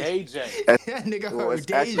 Oh, Gay J. That nigga heard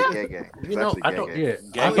Deja. Gay. You know, I thought it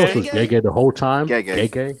was Gay? Gay the whole time. Gay. Gay.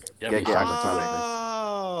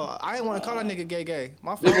 I didn't want to call that nigga gay.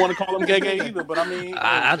 My fault. Didn't want to call him gay either, but I mean,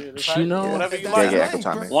 you know, whatever you Gay.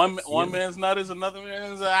 like. One man's nut is another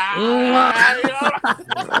man's.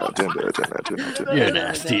 You're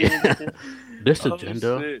nasty. This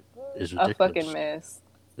agenda is ridiculous. A fucking mess.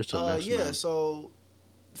 It's a mess, yeah. man. So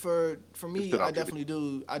for me, I definitely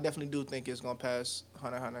do think it's gonna pass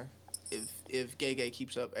Hunter x Hunter. If Gay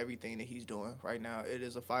keeps up everything that he's doing right now, it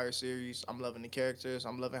is a fire series. I'm loving the characters.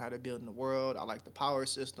 I'm loving how they're building the world. I like the power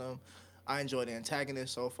system. I enjoy the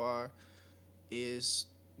antagonist so far. Is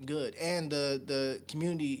good, and the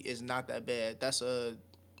community is not that bad. That's a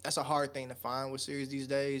hard thing to find with series these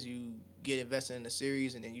days. You get invested in the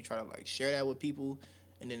series, and then you try to like share that with people,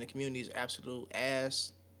 and then the community is absolute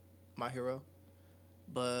ass. My hero,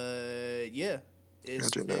 but yeah, it's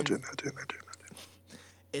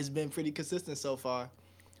been pretty consistent so far.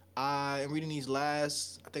 I am reading these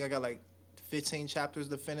last. I think I got like 15 chapters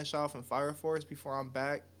to finish off in Fire Force before I'm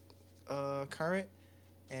back current,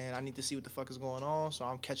 and I need to see what the fuck is going on. So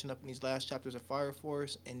I'm catching up in these last chapters of Fire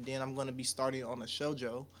Force, and then I'm gonna be starting on a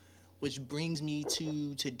shoujo, which brings me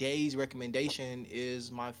to today's recommendation.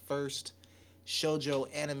 Is my first shoujo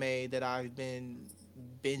anime that I've been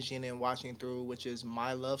binging and watching through, which is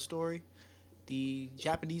My Love Story. The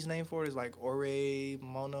Japanese name for it is like Ore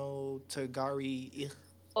Monogatari.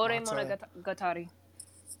 Ore Monogatari.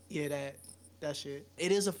 Yeah, that shit.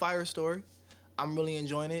 It is a fire story. I'm really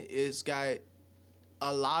enjoying it. It's got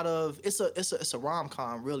a lot of it's a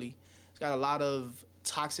rom-com really. It's got a lot of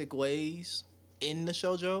toxic ways in the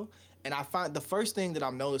shoujo, and I find the first thing that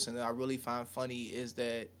I'm noticing that I really find funny is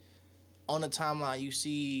that on the timeline you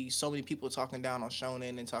see so many people talking down on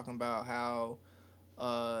shonen and talking about how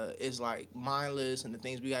it's like mindless and the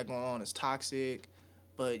things we got going on is toxic,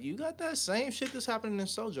 but you got that same shit that's happening in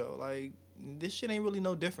shoujo. Like this shit ain't really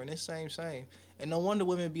no different. It's same. And no wonder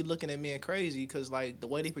women be looking at men crazy, because like the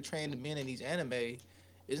way they portraying the men in these anime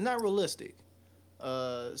is not realistic.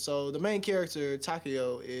 So the main character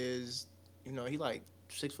Takeo is, he like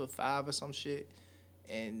 6'5" or some shit,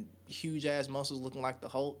 and huge ass muscles looking like the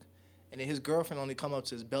Hulk. And then his girlfriend only come up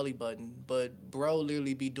to his belly button, but bro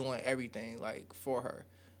literally be doing everything like for her,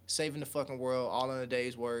 saving the fucking world all in a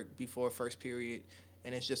day's work before first period,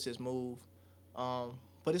 and it's just his move.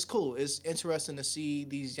 But it's cool. It's interesting to see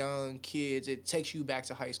these young kids. It takes you back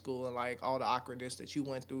to high school and like all the awkwardness that you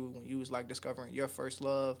went through when you was like discovering your first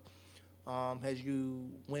love, as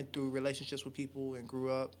you went through relationships with people and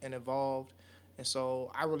grew up and evolved. And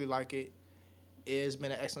so I really like it. It's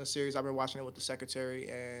been an excellent series. I've been watching it with the secretary,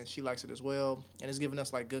 and she likes it as well. And it's giving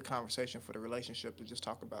us like good conversation for the relationship to just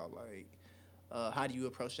talk about like how do you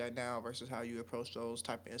approach that now versus how you approach those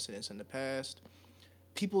type of incidents in the past.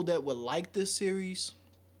 People that would like this series,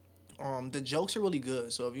 the jokes are really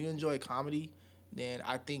good. So if you enjoy comedy, then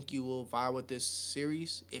I think you will vibe with this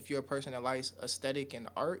series. If you're a person that likes aesthetic and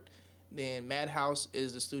art, then Madhouse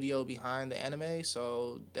is the studio behind the anime.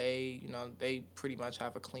 So they pretty much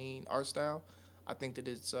have a clean art style. I think that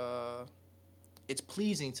it's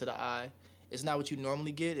pleasing to the eye. It's not what you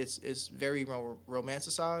normally get. It's very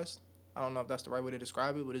romanticized. I don't know if that's the right way to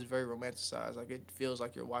describe it, but it's very romanticized. Like it feels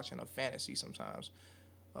like you're watching a fantasy sometimes,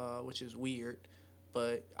 which is weird.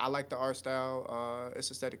 But I like the art style.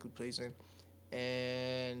 It's aesthetically pleasing,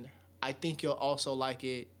 and I think you'll also like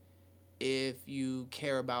it if you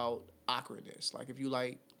care about awkwardness. Like if you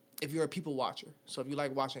like if you're a people watcher, so if you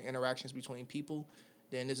like watching interactions between people,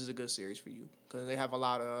 then this is a good series for you because they have a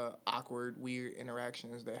lot of awkward, weird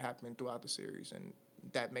interactions that happen throughout the series, and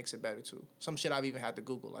that makes it better too. Some shit I've even had to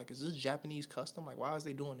Google, like, is this Japanese custom? Like, why is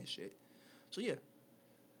they doing this shit? So yeah,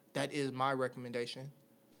 that is my recommendation.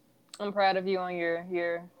 I'm proud of you on your.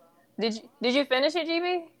 Did you finish it,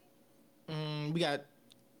 GB? We got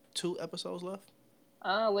 2 episodes left.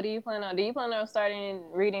 What do you plan on? Do you plan on starting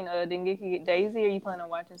reading Dengeki Daisy, or you plan on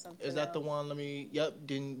watching something? Is that else? the one? Yep,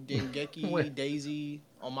 Dengeki Daisy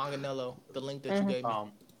on Manganello, the link that you gave me.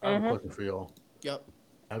 I have a question for y'all. Yep.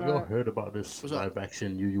 Have y'all heard about this What's up? live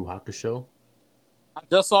action Yu Yu Hakusho? I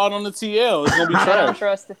just saw it on the TL. It's gonna be I don't trash.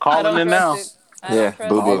 trust it. Calling I don't it trust now. it. I don't Yeah, trust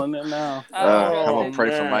boo it. boo. Calling it now. I don't I'm trust gonna it. pray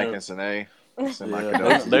for man. Mike and Sine. Send my Yeah,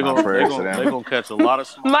 condolences, they my prayers to gonna them. catch a lot of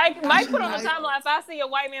smoke. Mike put on the timeline. If I see a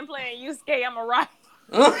white man playing Yusuke, I'm a riot.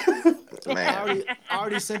 Man, I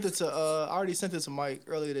already sent it to Mike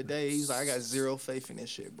earlier today. He was like, I got zero faith in this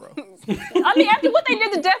shit, bro. I mean, after what they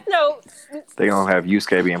did to Death Note, they gonna have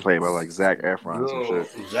Yusuke being played by like Zac Efron or some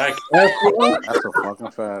shit. Zach. That's a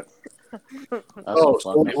fucking fact. That's Oh, a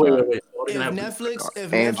so fucking wait. fact. So If they're gonna have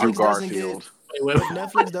Andrew Netflix Garfield. if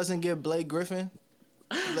Netflix doesn't get Blake Griffin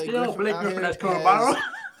Blake out Griffin here as Kurobara.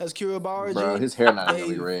 as Kurobara, Bro, G, his hair not Hey.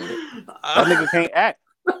 really red. That nigga can't act.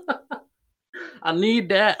 I need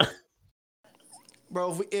that.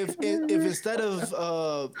 bro. If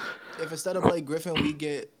instead of Blake Griffin, we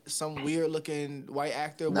get some weird looking white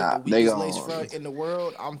actor Nah, with the they weakest gonna- lace front in the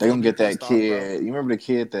world, They gonna get that pissed off, bro. kid. You remember the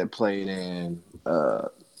kid that played in the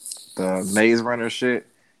Maze Runner shit?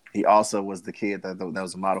 He also was the kid that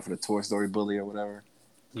was a model for the Toy Story bully or whatever.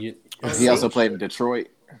 You, He also played in Detroit.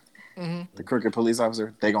 Mhm. The crooked police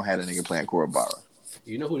officer. They gonna have that nigga playing Kurobara.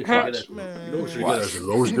 You know who they should get as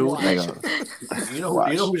Rose Dude? They gonna, You know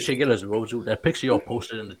who they should get as Rose Dude? That picture y'all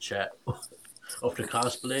posted in the chat of the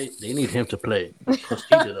cosplay. They need him to play because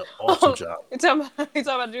he did an awesome job. you talking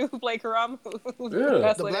about dude who played Kurama?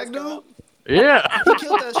 Yeah. The black dude, Yeah, he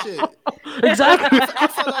killed that shit. exactly. I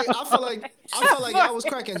felt like y'all was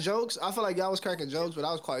cracking jokes. I felt like y'all was cracking jokes, but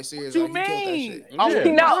I was quite serious. What you Like, he mean? killed that shit.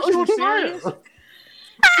 Yeah. No. You serious?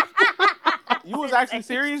 You was actually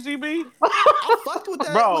serious, GB? I fucked with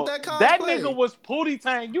that. Bro, with that cosplay. that nigga was Pootie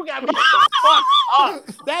Tang. You got me fucked up.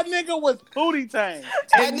 That nigga was Pootie Tang.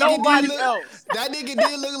 That And nigga nobody did look- else. That nigga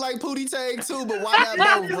did look like Pootie Tang too, but why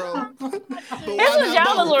not both, bro? But why His not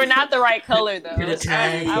pajamas both? were not the right color though. Put a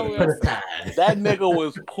tag. I will Put a say. tag. That nigga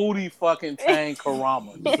was Pootie fucking Tang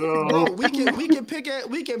Karama. Bro, we can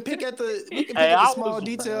pick at Hey, I the small was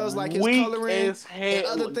details like his weak coloring as hell. and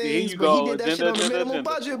other There things, you but go. he did that shit on the minimal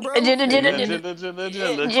budget, bro. Agenda.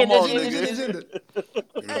 Come on, nigga.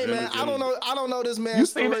 Hey man, I don't know this You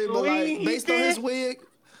man's seen story, that but lean like he based on did? his wig,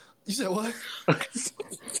 you said what?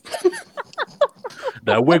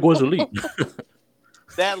 That wig was elite.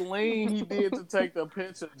 That lean he did to take the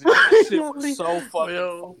picture, that shit was so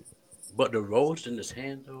fucking. But the rose in his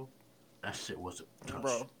hand though, that shit was a touch.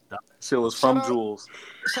 Bro. That- Shit was from Shout out- Jules.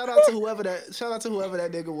 Shout out to whoever that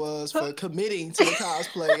nigga was for committing to the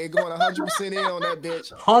cosplay and going 100% in on that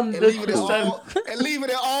bitch and leaving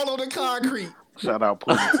it 100%. all on the concrete. Shout out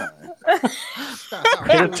Pootie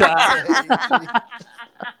Tang.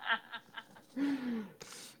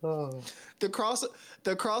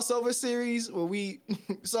 The crossover series where we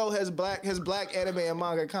has black anime and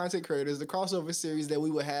manga content creators, the crossover series that we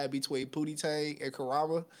would have between Pootie Tang and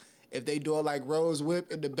Kurama, if they do like Rose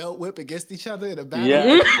Whip and the Belt Whip against each other in a battle.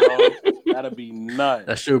 Yeah, bro. That'd be nuts.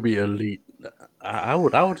 That should be elite. I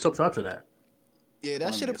would subscribe to that. Yeah,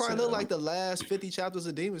 that should have probably looked like the last 50 chapters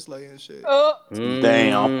of Demon Slayer and shit. Oh,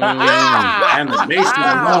 Damn. Animation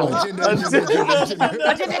alone.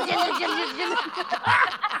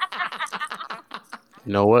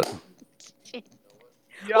 You know what?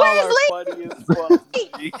 Y'all Where's are Lee? funny as fuck.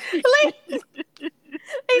 he's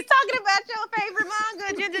talking about your favorite manga.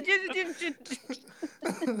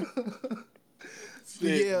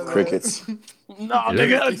 Yeah, man. Crickets. No,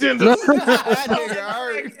 nigga, agenda. That nigga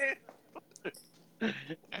hurt.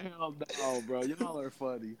 Hell no, bro. Y'all are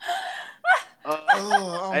funny.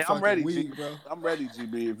 Oh, Hey, I'm fucking ready, weak, G. bro. I'm ready,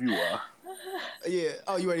 GB, if you are. Yeah.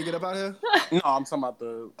 Oh, you ready to get up out here? No, I'm talking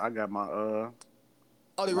about I got my,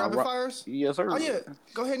 Oh, the My rapid ro- fires? yes, sir. Oh, yeah.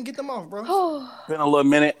 Go ahead and get them off, bro. Been a little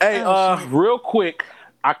minute. Hey, Oh, shit. real quick,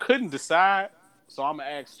 I couldn't decide, so I'm gonna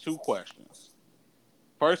ask 2 questions.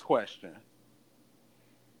 First question: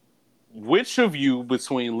 which of you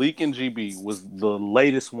between Leak and GB was the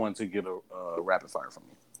latest one to get a rapid fire from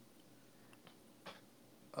you?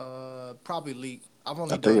 Probably Leak. I've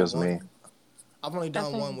only I done think it was one. me. I've only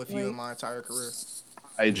done think one with you Leak. in my entire career.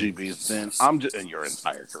 Hey, GB, then I'm just in your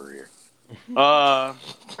entire career.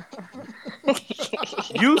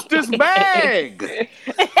 Eustace Bag.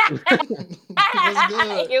 What's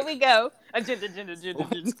good? Here we go. Agenda.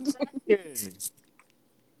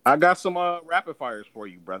 I got some rapid fires for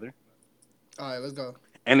you, brother. All right, let's go.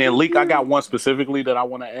 And then Leak, I got one specifically that I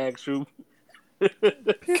want to ask you.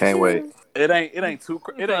 Can't wait. It ain't too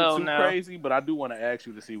crazy, but I do want to ask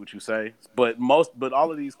you to see what you say. But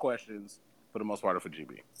all of these questions, for the most part, are for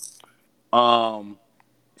GB.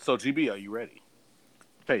 So GB, are you ready?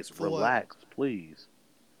 Face, For relax, please.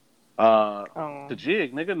 Oh. The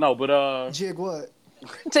jig, nigga. No, but Jig what?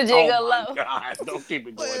 To jiggle oh my low. God, don't keep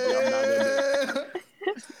it going. I'm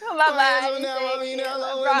not in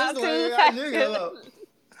there.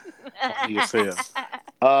 Yourself.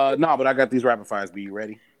 No, but I got these rapid fires. Be you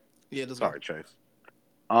ready? Yeah, let's Sorry, Chase.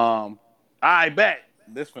 I bet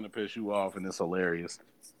this finna piss you off, and it's hilarious.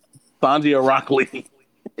 Sanji or Rock Lee?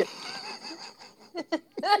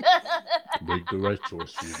 Make the right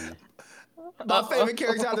choice, GB. My favorite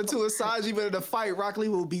character out of the two is Sanji, but in the fight, Rock Lee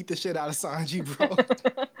will beat the shit out of Sanji,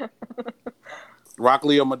 bro. Rock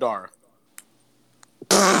Lee or Madara?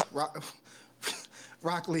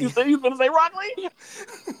 Rock Lee. You finna say Rock Lee?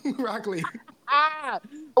 Rock Lee.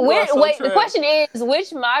 Wait, so the trash. question is,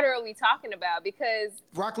 which model are we talking about? Because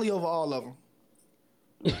Rock Lee over all of them.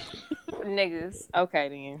 niggas. Okay,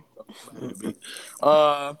 then.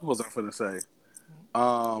 What was I finna say?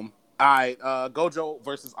 All right, Gojo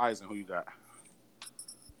versus Aizen. Who you got?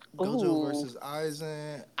 Gojo Ooh. versus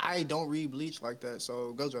Aizen. I don't read Bleach like that,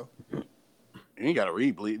 so Gojo. You ain't gotta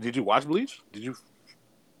read Bleach. Did you watch Bleach? Did you?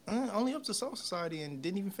 Only up to Soul Society and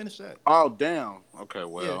didn't even finish that. Oh, damn. Okay,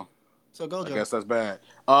 well, Yeah. So Gojo. I guess that's bad.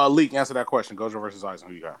 Leak, answer that question. Gojo versus Aizen.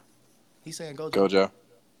 Who you got? He's saying Gojo. Gojo.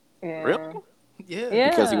 Yeah. Really? Yeah.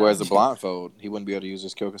 Because he wears a blindfold. He wouldn't be able to use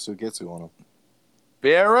his Kyokatsugetsu on him.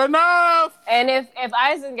 Fair enough. And if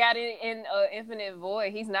Aizen got in Infinite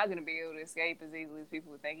Void, he's not gonna be able to escape as easily as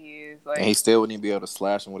people would think he is. Like, And he still wouldn't even be able to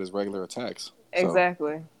slash him with his regular attacks. So,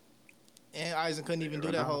 exactly. And Aizen couldn't even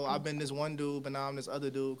do that whole I've been this one dude, but now I'm this other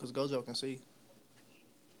dude because Gojo can see.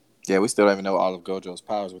 yeah, we still don't even know all of Gojo's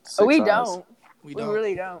powers with the 6 We eyes. don't. We We don't.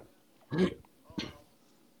 really don't.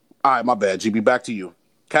 All right, my bad. GB, back to you.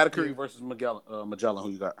 Katakuri versus Magellan. Who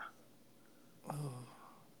you got?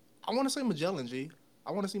 I want to say Magellan, G.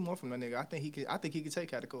 I want to see more from that nigga. I think he could take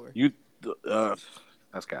Katakuri. You.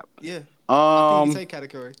 That's cap. Yeah. I think he could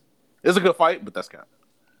take Katakuri. It's a good fight, but that's cap.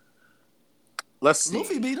 Let's see.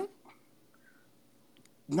 Luffy beat him.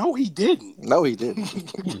 No, he didn't. No, he didn't.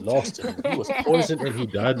 He lost him. He was poisoned and he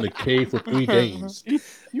died in the cave for 3 games.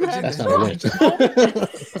 You had That's not a win.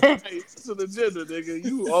 It's an agenda, nigga.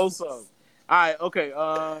 You also. All right, okay.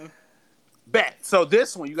 Bet. So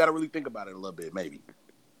this one, you got to really think about it a little bit, maybe.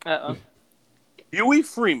 Huey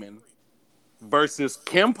Freeman versus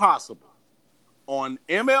Kim Possible on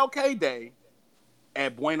MLK Day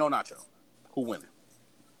at Bueno Nacho. Who winning?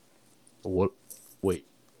 What? Wait.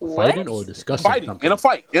 What? Fighting or discussing Fighting something? in a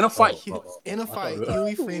fight. In a fight. In a fight,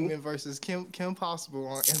 Huey Freeman versus Kim Possible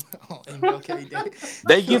on MLK Day.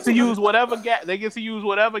 They get to use whatever gadget.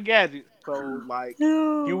 So like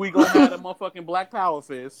Huey gonna have the motherfucking Black Power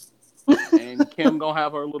fist, and Kim gonna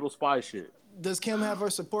have her little spy shit. Does Kim have her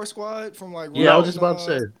support squad from like? Yeah, I was Ron just about to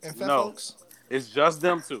say. and Fat No. Folks? It's just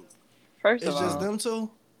them two. First It's of all, just them two.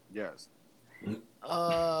 Yes.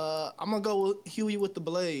 I'm gonna go with Huey with the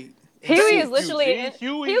blade. Huey is literally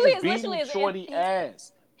Huey Huey is is beating literally Shorty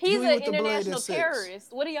ass. he's Huey an with the blade international is 6. terrorist.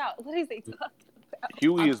 What is he talking about?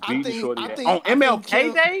 Huey is I beating think- Shorty I ass. think- On I think MLK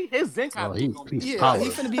Kim- Day, his Zenkai Oh, is gonna be he's Yeah, power.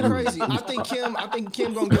 he's finna be crazy. I think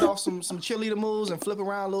Kim gonna get off some cheerleader moves and flip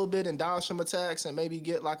around a little bit and dodge some attacks and maybe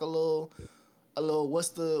get like a little what's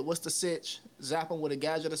the sitch, zap him with a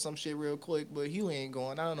gadget or some shit real quick. But Huey ain't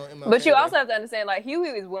going. I don't know. MLK But you Day. also have to understand, like, Huey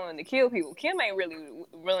is willing to kill people. Kim ain't really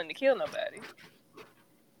willing to kill nobody.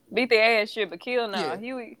 Beat their ass shit, but kill now. Yeah.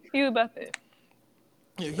 Huey about that.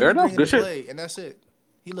 Yeah, Huey Fair enough. bringing Good the shit. blade, and that's it.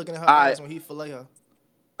 He looking at her Alright. eyes when he fillet her.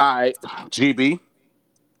 All right, GB.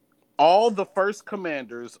 All the first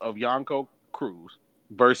commanders of Yonko Cruz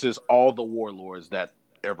versus all the warlords that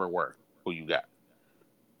ever were. Who you got?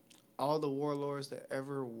 All the warlords that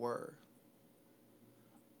ever were.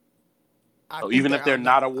 So even if they're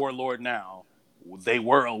not a warlord now, they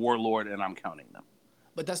were a warlord, and I'm counting them.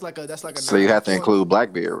 But that's like a. So you have to 9-on-4. include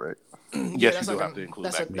Blackbeard, right? Yes, that's you do like have to include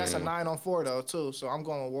that's Blackbeard. that's a 9-on-4 though too. So I'm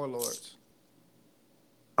going with warlords.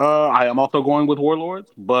 I am also going with warlords,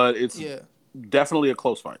 but it's Yeah, definitely a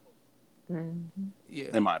close fight, yeah.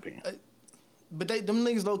 in my opinion. But them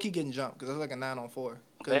niggas low key getting jumped because that's like a 9-on-4.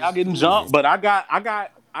 They are getting jumped, but I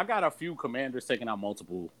got a few commanders taking out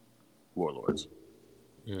multiple warlords.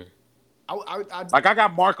 Like I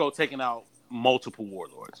got Marco taking out multiple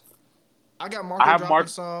warlords. I got Marco have dropping Mark-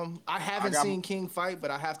 some. I I haven't got- seen King fight,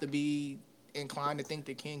 but I have to be inclined to think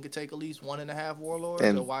that King could take at least 1.5 warlords.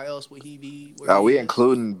 And- or why else would he be? Where Are he we is?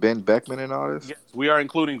 including Ben Beckman in all this? Yes, we are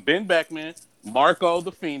including Ben Beckman, Marco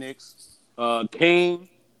the Phoenix, King,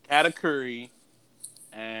 Katakuri,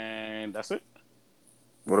 and that's it.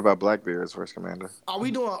 What about Blackbeard as first commander? Are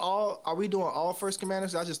we doing all first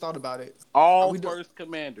commanders? I just thought about it. All Are we do- first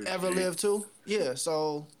commanders. Ever G. live too? Yeah.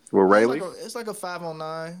 So Well, it's Rayleigh? like a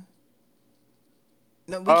 5-on-9.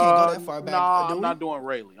 No, we can't go that far back. Nah, do I'm we? not doing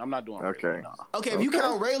Rayleigh. Okay. Rayleigh, nah. Okay, if you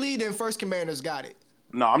count Rayleigh, then first commanders got it.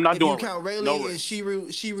 No, I'm not If doing you count Rayleigh no and Rayleigh.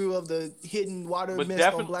 Shiru of the hidden water But mist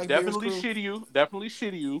on Blackbeard's definitely crew. Shiryu. Definitely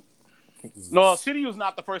Shiryu. No, Shiryu's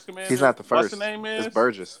not the first commander. He's not the first. What's the name is? It's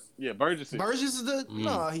Burgess. Yeah, Burgess. Burgess is the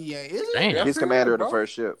no, he ain't. Is it? Damn. Yeah. He's commander of the bro.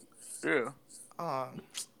 first ship. Yeah.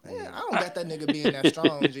 Man, I don't got that nigga being that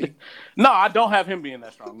strong, G. No, I don't have him being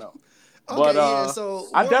that strong. No. Okay, But yeah. So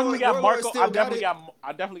I definitely got Warlord Marco. still I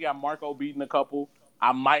definitely it. got Marco beating a couple.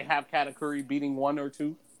 I might have Katakuri beating one or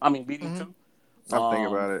two. I mean, beating two. I'm thinking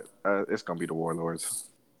about it. It's gonna be the Warlords.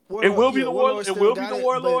 It will be yeah, the Warlord It still will be got the it,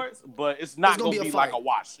 Warlords, but it's not gonna gonna be a be like fight. a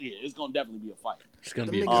wash. Yeah, it's gonna definitely be a fight. It's gonna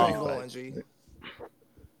Them be a niggas great ain't fight. going, G.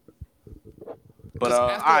 But Just all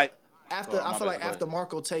right. After Oh, my I feel bad, like go after ahead.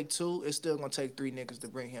 Marco take 2, it's still gonna take 3 niggas to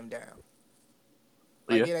bring him down.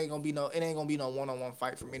 Like Yeah. it ain't gonna be no one-on-one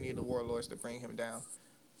fight from any of the warlords to bring him down.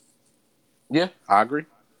 Yeah, I agree.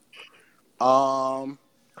 All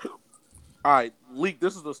right, Leak.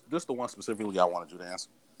 This is the one specifically I wanted you to answer.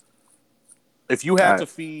 If you had All right. to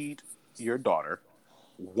feed your daughter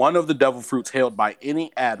one of the devil fruits held by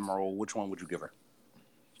any admiral, which one would you give her?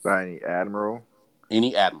 By any admiral,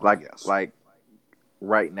 Any admiral, like yes. like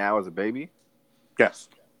right now as a baby. Yes.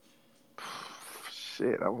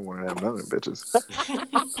 Shit, I wouldn't want to have none of them bitches.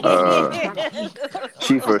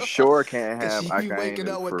 She for sure can't have. She I be can't waking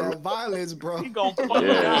up with that violence, bro. He gonna fuck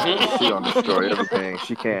Yeah, she gonna destroy everything.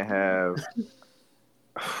 She can't have.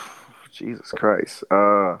 Jesus Christ.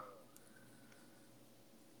 I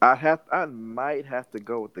might have to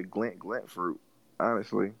go with the glint fruit.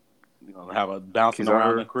 Honestly, You gonna have a bouncing Kizaru.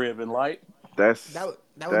 around the crib in light. that's That would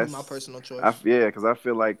be That's- my personal choice. because I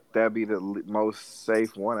feel like that'd be the most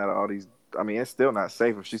safe one out of all these. I mean, it's still not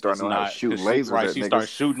safe if she starts knowing how to shoot 'cause lasers Right, at she niggas. starts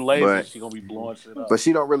shooting lasers. but- She gonna be blowing shit up. But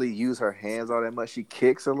she don't really use her hands all that much. She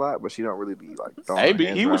kicks a lot, but she don't really be like throwing. Hey, her B,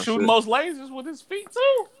 hands he was around shooting shit. most lasers with his feet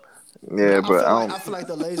too. Yeah, but I feel like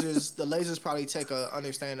the lasers probably take a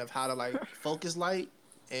understanding of how to like focus light,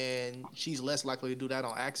 and she's less likely to do that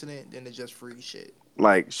on accident than to just free shit.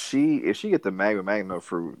 like if she get the magma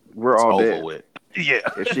fruit, we're all Over dead. with. Yeah.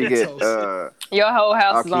 If she get Your whole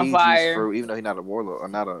house is on Aokiji's fire. fruit, even though he's not a warlord or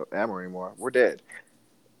not a admiral anymore, we're dead.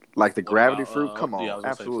 Like the gravity about, fruit, come on, yeah, I was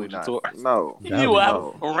gonna say absolutely not. Fujitora. No, That You would have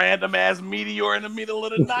no. a random ass meteor in the middle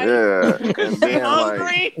of the night. Yeah, Because and she then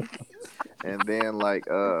like,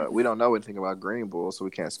 hungry. we don't know anything about Green Bull, so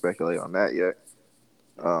we can't speculate on that yet.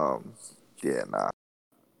 Yeah, nah.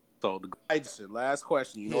 So the guys, last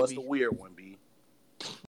question. You know it's the weird one, B.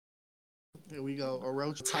 Here we go. A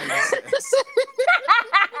roach titan.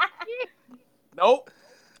 Nope.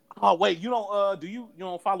 Oh wait, you don't you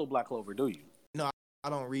don't follow Black Clover, do you? I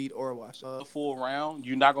don't read or watch. A full round.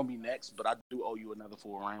 You're not gonna be next, but I do owe you another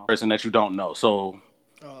full round. Person that you don't know. So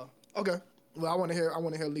Okay. Well, I want to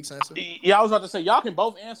hear Leek's answer. yeah, I was about to say y'all can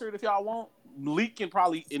both answer it if y'all want. Leak can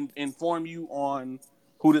probably inform you on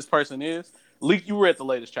who this person is. Leak, you read the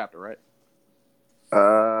latest chapter, right?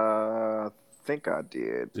 Think I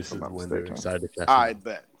did. This if is I'm not when they're mistaken. inside the castle. I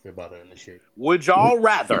bet. We're about to initiate. Would y'all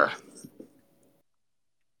rather?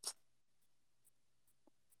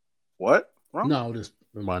 What? Wrong? No, I'll just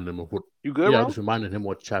remind him of what. You good, Yeah, I bro? just reminded him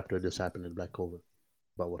what chapter this happened in Black Clover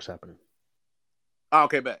about what's happening.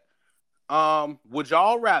 Okay, bet. Would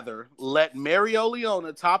y'all rather let Mario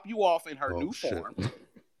Leona top you off in her new shit. form,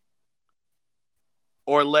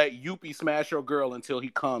 or let Yuppie smash your girl until he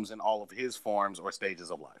comes in all of his forms or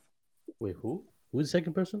stages of life? Wait, who? Who's the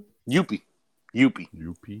second person? Yuppie. UP.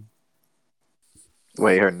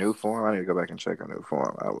 Wait, her new form? I need to go back and check her new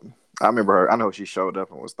form. I remember her. I know she showed up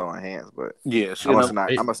and was throwing hands, but Yeah, she I must know,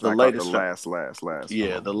 not. I must the not latest got the last.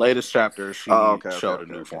 Yeah, form. the latest chapter she Okay, showed okay,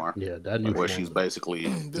 a new okay. form Yeah, that new where form. she's basically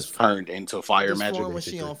This- just turned into fire This magic. form when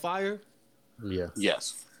she on fire. Yeah.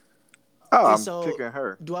 Yes. Oh, I'm So- picking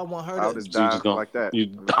her. Do I want her I'll to? just So die you just gonna- like that.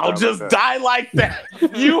 I'll just like that. die like that.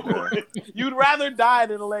 You'd rather die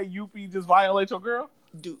than let Yuppie just violate your girl?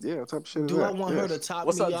 Do Yeah, what type of shit is Do that? I want Yes. her to top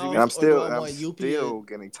What's me up, off, Jimmy? And I'm or do I still want Yuppie? still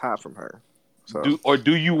getting top from her. So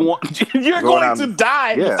do you want? You're Going going out- to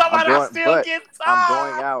die. yeah, Somebody I'm going, still but get I'm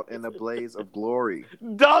tired. going out in a blaze of glory.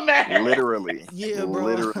 Dumbass. Literally. Yeah, bro.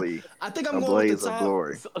 Literally I think a I'm going with blaze the of top.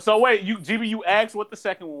 glory. So wait, GB, you asked what the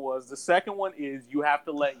second one was. The second one is you have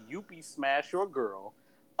to let Yuppie smash your girl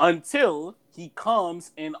until he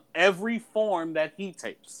comes in every form that he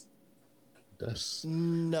takes.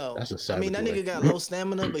 No. That's a I mean, that savage nigga way. got low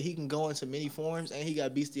stamina, but he can go into many forms, and he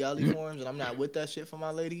got bestiality forms, and I'm not with that shit for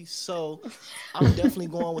my lady. So I'm definitely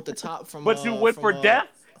going with the top from. But you went for death.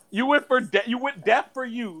 You went for death. You went death for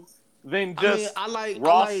you. Then just I like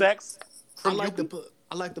raw sex. I From like Yuppie?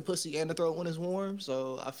 I like the pussy and the throat when it's warm,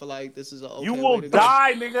 so I feel like this is a okay You way will to go.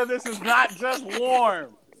 die, nigga. This is not just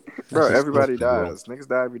warm. Bro, That's everybody disgusting, bro. dies. Niggas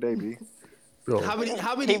die every day, B. Bro, How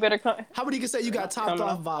many He better come. can say you got topped Come on.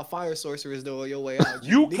 off by a fire sorceress though on your way out?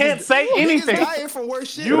 You can't say anything. Niggas dying from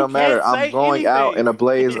worse shit. It don't matter. can't say I'm going out anything. in a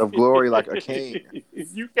blaze of glory like a king.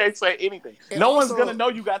 You can't say anything. And No one's also- gonna know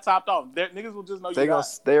you got topped off. Niggas will just know you got.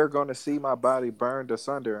 They're gonna see my body burned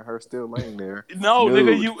asunder and her still laying there. No,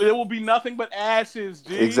 Nude. nigga, it will be nothing but ashes,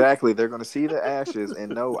 G. Exactly. They're gonna see the ashes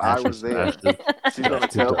and know I was there. She's gonna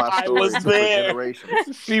tell my I story was for there.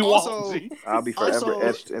 generations. She Also- won't, G. I'll be forever Also-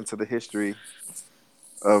 etched into the history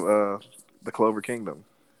of the Clover Kingdom.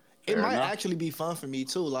 It Fair might enough. actually be fun for me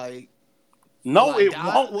too. Like, No, Will I it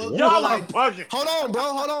die? won't. Will Y'all I- are bugging.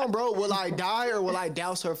 hold on, bro. Will I die or will I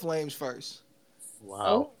douse her flames first?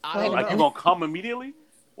 wow. I don't Like know. you gonna come immediately?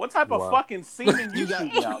 What type of Wow. fucking semen you You got-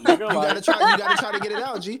 shooting out, nigga? You Like, gotta try to get it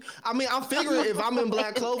out, G. I mean, I'm figuring if I'm in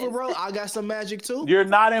Black Clover, bro, I got some magic too. you're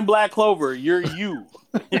not in Black Clover. You're you.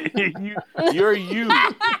 You're you.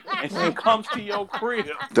 And she comes to your crib.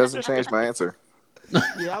 Doesn't change my answer.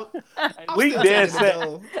 Yeah, I'm We still dead taking it, set.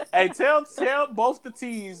 though. Hey, tell both the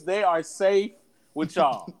T's they are safe with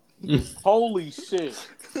y'all. Holy shit.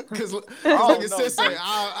 Cause Oh, like no, Sis say, G.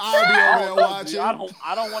 I'll be over there Oh, no, watching. G,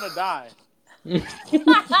 I don't want to die.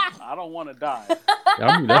 I don't want to die.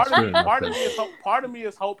 I mean, that's Part fair of, me, enough, part, of though. me is,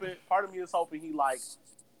 part of me is hoping he like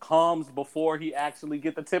comes before he actually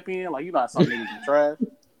get the tip in. Like, you know how some niggas be trash.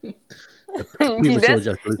 Premature That's-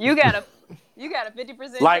 ejaculation. you got a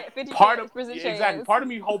 50%. Like 50% part of chance. exactly. Part of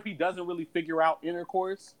me hope he doesn't really figure out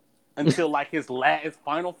intercourse until like his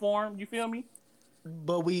final form. You feel me?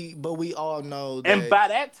 But we all know that And by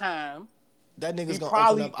that time, that nigga's he gonna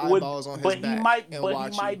probably open up would. eyeballs on his But he back might. and But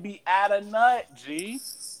watch he you. might be at a nut. G.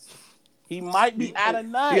 He might be at a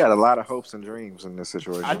nut. He got a lot of hopes and dreams in this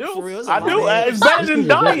situation. I do. For real, it's a I lot do. of It's better than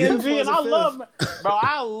dying, Yeah, G. And for I the love, bro.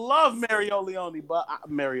 I love Mario Leone, but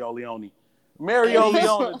Mario Leone, G.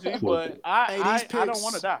 But I don't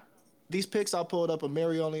want to die. These pics I pulled up of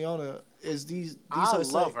Mario Leona is these I her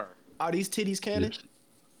love say- her. Are these titties canon?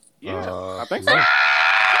 Yeah, Uh, I think so.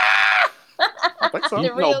 I think so. The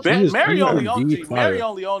No, real- She is Mario indeed Leone. G, fire.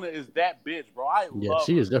 Mario Leone is that bitch, bro. I Yeah, love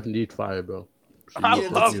she her. is definitely fire, bro. She I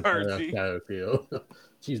is love definitely her, fire G. character, yo.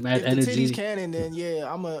 She's mad If the energy. titties canon, then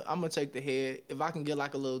yeah, I'm gonna take the head. If I can get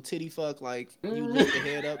like a little titty fuck, like you lift the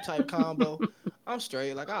head up type combo, I'm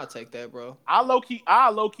straight. Like I'll take that, bro. I low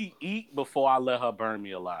key eat before I let her burn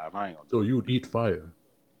me alive. I ain't gonna do So you'd eat fire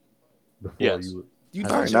before Yes. you would. You All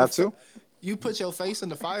put right, your, Not to. you put your face in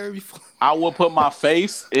the fire before. I will put my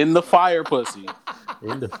face in the fire pussy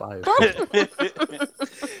in the fire.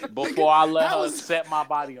 before I let That her was- set my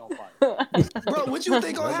body on fire. Bro, what you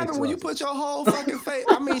think gonna happen when you put your whole fucking face?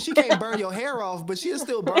 I mean, she can't burn your hair off, but she'll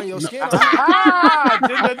still burn your skin off.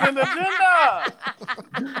 Gender.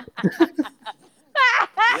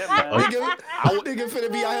 Yeah, man. Nigga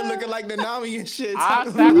finna be out here looking like Nanami and shit. I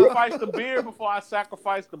sacrifice the beard before I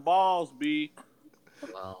sacrifice the balls, B.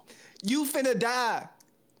 Wow. You finna die.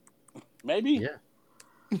 Maybe. Yeah.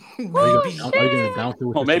 Are you gonna bounce it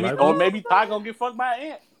with Or the maybe, saliva? or maybe Ty gonna get fucked by an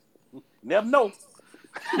ant. Never know.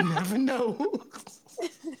 You never know.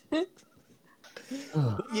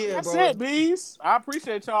 Yeah, That's bro. it, bees. I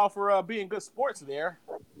appreciate y'all for being good sports there.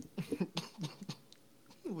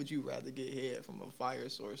 Would you rather get head from a fire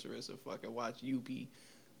sorceress or fucking watch you be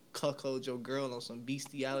cuckold your girl on some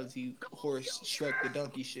bestiality horse Shrek the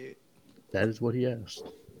donkey shit? That is what he asked,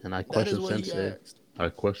 and I That is question what he Sensei. asked. I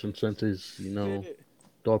question Sensei's,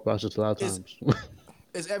 thought process a lot of Is- times.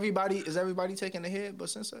 Is everybody taking the head but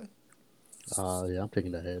Sensei? Yeah, I'm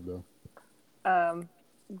taking that head though.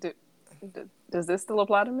 Does this still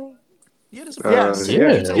apply to me? Yeah, this Yes. You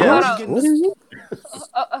Yeah. take- Yeah. you What getting are you?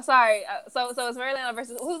 Sorry. So it's Maryland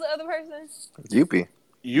versus who's the other person? Yuppie.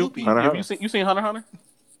 Yuppie. Hunter Have Hunter. you seen Hunter Hunter?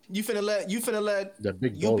 You finna let That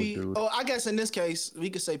big you bald be. dude. Oh, I guess in this case we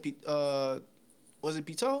could say was it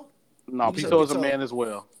Pito? No, You said Pito is a Pito. man as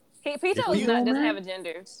well. Pito You doesn't know, have man? a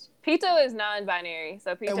gender. Pito is non-binary,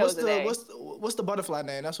 so And Pito what's is a the they. what's the butterfly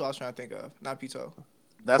name? That's what I was trying to think of. Not Pito.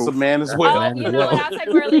 That's a Oof. man as That's well. Oh, man you as know what? well. I'll take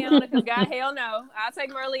Merliana because God, hell no. I'll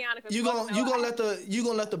take Merliana because You gonna let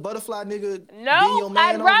the butterfly nigga bend No, your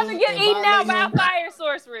man I'd rather over get and eaten out by violate a him? fire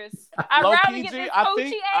sorceress. I'd Low rather PG, get this I Poochie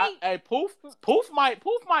think. ate. Hey, Poof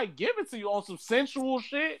might give it to you on some sensual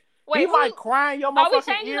shit. Wait, He who- might cry in your Are we motherfucking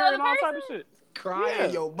changing ear the and other all type of person? shit. Crying Yeah.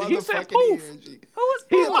 your He said motherfucking Poof. ear, G. Who is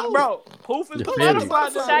He Poof? Poof. Bro, Poof is The Poof. fairy. Butterfly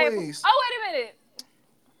Butterfly dude. wings. Oh, wait a minute.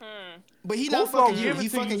 But he not Poof gonna fucking you. give He it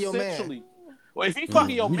to fucking you your man. sexually. Well, if he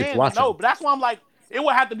fucking your we just man, watching. no. But that's why I'm like, it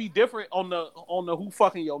would have to be different on the who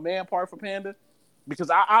fucking your man part for Panda, because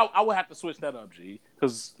I would have to switch that up, G.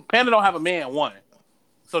 Because Panda don't have a man, one,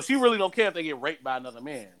 so she really don't care if they get raped by another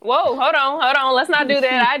man. Whoa, hold on. Let's not do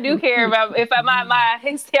that. I do care about if my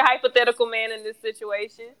hypothetical man in this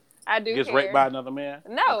situation. I do Gets care. raped by another man.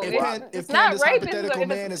 No, If, it's, if it's not Panda's raping. hypothetical if it's-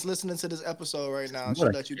 man is listening to this episode right now, What she a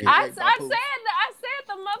let you shame. get I raped by said Poof.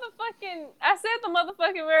 I said the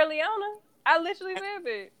motherfucking Merliana. I literally said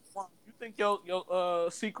that. You think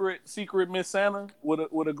your secret Miss Santa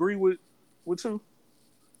would agree with you?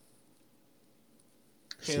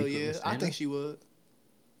 Hell Secret yeah, Miss I Santa? think she would.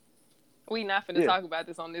 We not finna Yeah. talk about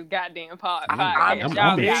this on this goddamn podcast. I'm Y'all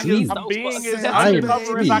got intrigued. me I'm so being fucked as up. I am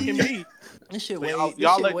undercover as I can be. This shit So way.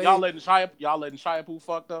 y'all letting Shia Poof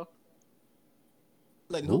fuck though?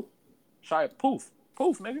 Like Who? who? Shia Poof,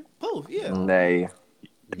 nigga. Poof, yeah. Nay.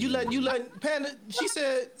 You let Panda. She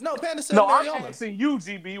said no. Panda said No, I'm Mariana. asking you,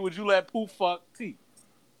 GB. Would you let Poof fuck T?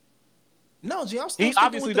 No, G. I'm still He sticking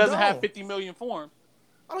obviously with the doesn't have dome. 50 million for him.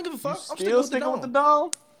 I don't give a You fuck. I'm still sticking with the sticking dome. with the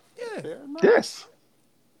dome? Yeah. Fair enough. Yes.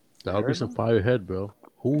 That would be some firehead, bro.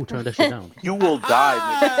 Who turned that shit down? You will die,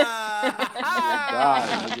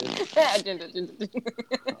 Ah!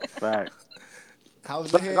 nigga. Fact.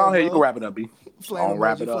 How's the head? Go ahead, you bro? can wrap it up, B. Flame I'll emoji,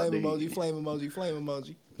 wrap it up, flame D. emoji, flame emoji, flame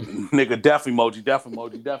emoji. Nigga, death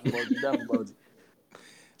emoji.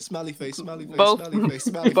 Smiley face, smiley face, Both. smiley face,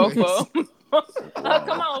 smiley Both face. of them.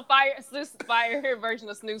 Come on, fire version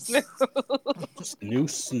of Snoo Snoo.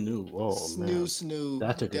 Snoo. Oh man. Snoo.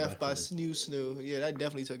 That took it Death back by for me. Snoo. Yeah, that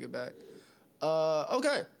definitely took it back.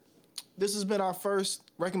 Okay. This has been our first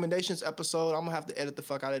recommendations episode. I'm gonna have to edit the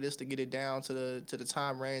fuck out of this to get it down to the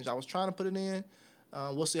time range I was trying to put it in.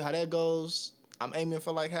 We'll see how that goes. I'm aiming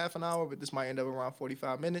for like half an hour, but this might end up around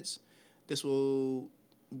 45 minutes. This will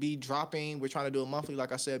be dropping. We're trying to do it monthly,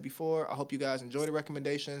 like I said before. I hope you guys enjoy the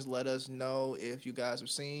recommendations. Let us know if you guys have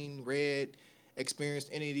seen, read, experienced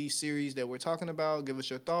any of these series that we're talking about. Give us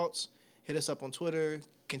your thoughts. Hit us up on Twitter.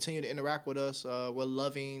 Continue to interact with us. We're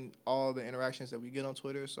loving all the interactions that we get on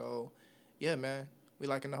Twitter. So, yeah, man, we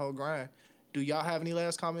liking the whole grind. Do y'all have any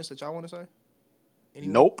last comments that y'all want to say?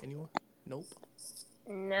 Anyone? Nope. Anyone? Nope.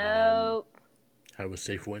 No. Have a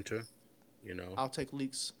safe winter. You know. I'll take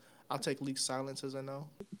leaks silence as I know.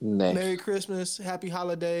 Nay. Merry Christmas, happy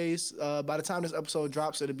holidays. By the time this episode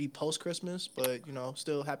drops, it'll be post-Christmas, but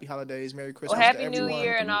still happy holidays, Merry Christmas Well, to Happy New everyone.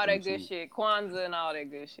 Year and all that good shit. Kwanzaa and all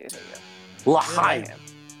that good shit. L'chaim.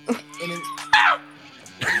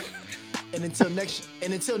 And until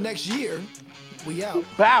next year, we out.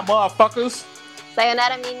 Bye, motherfuckers.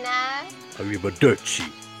 Sayonara, mina. Arrivederci.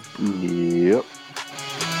 Yeah.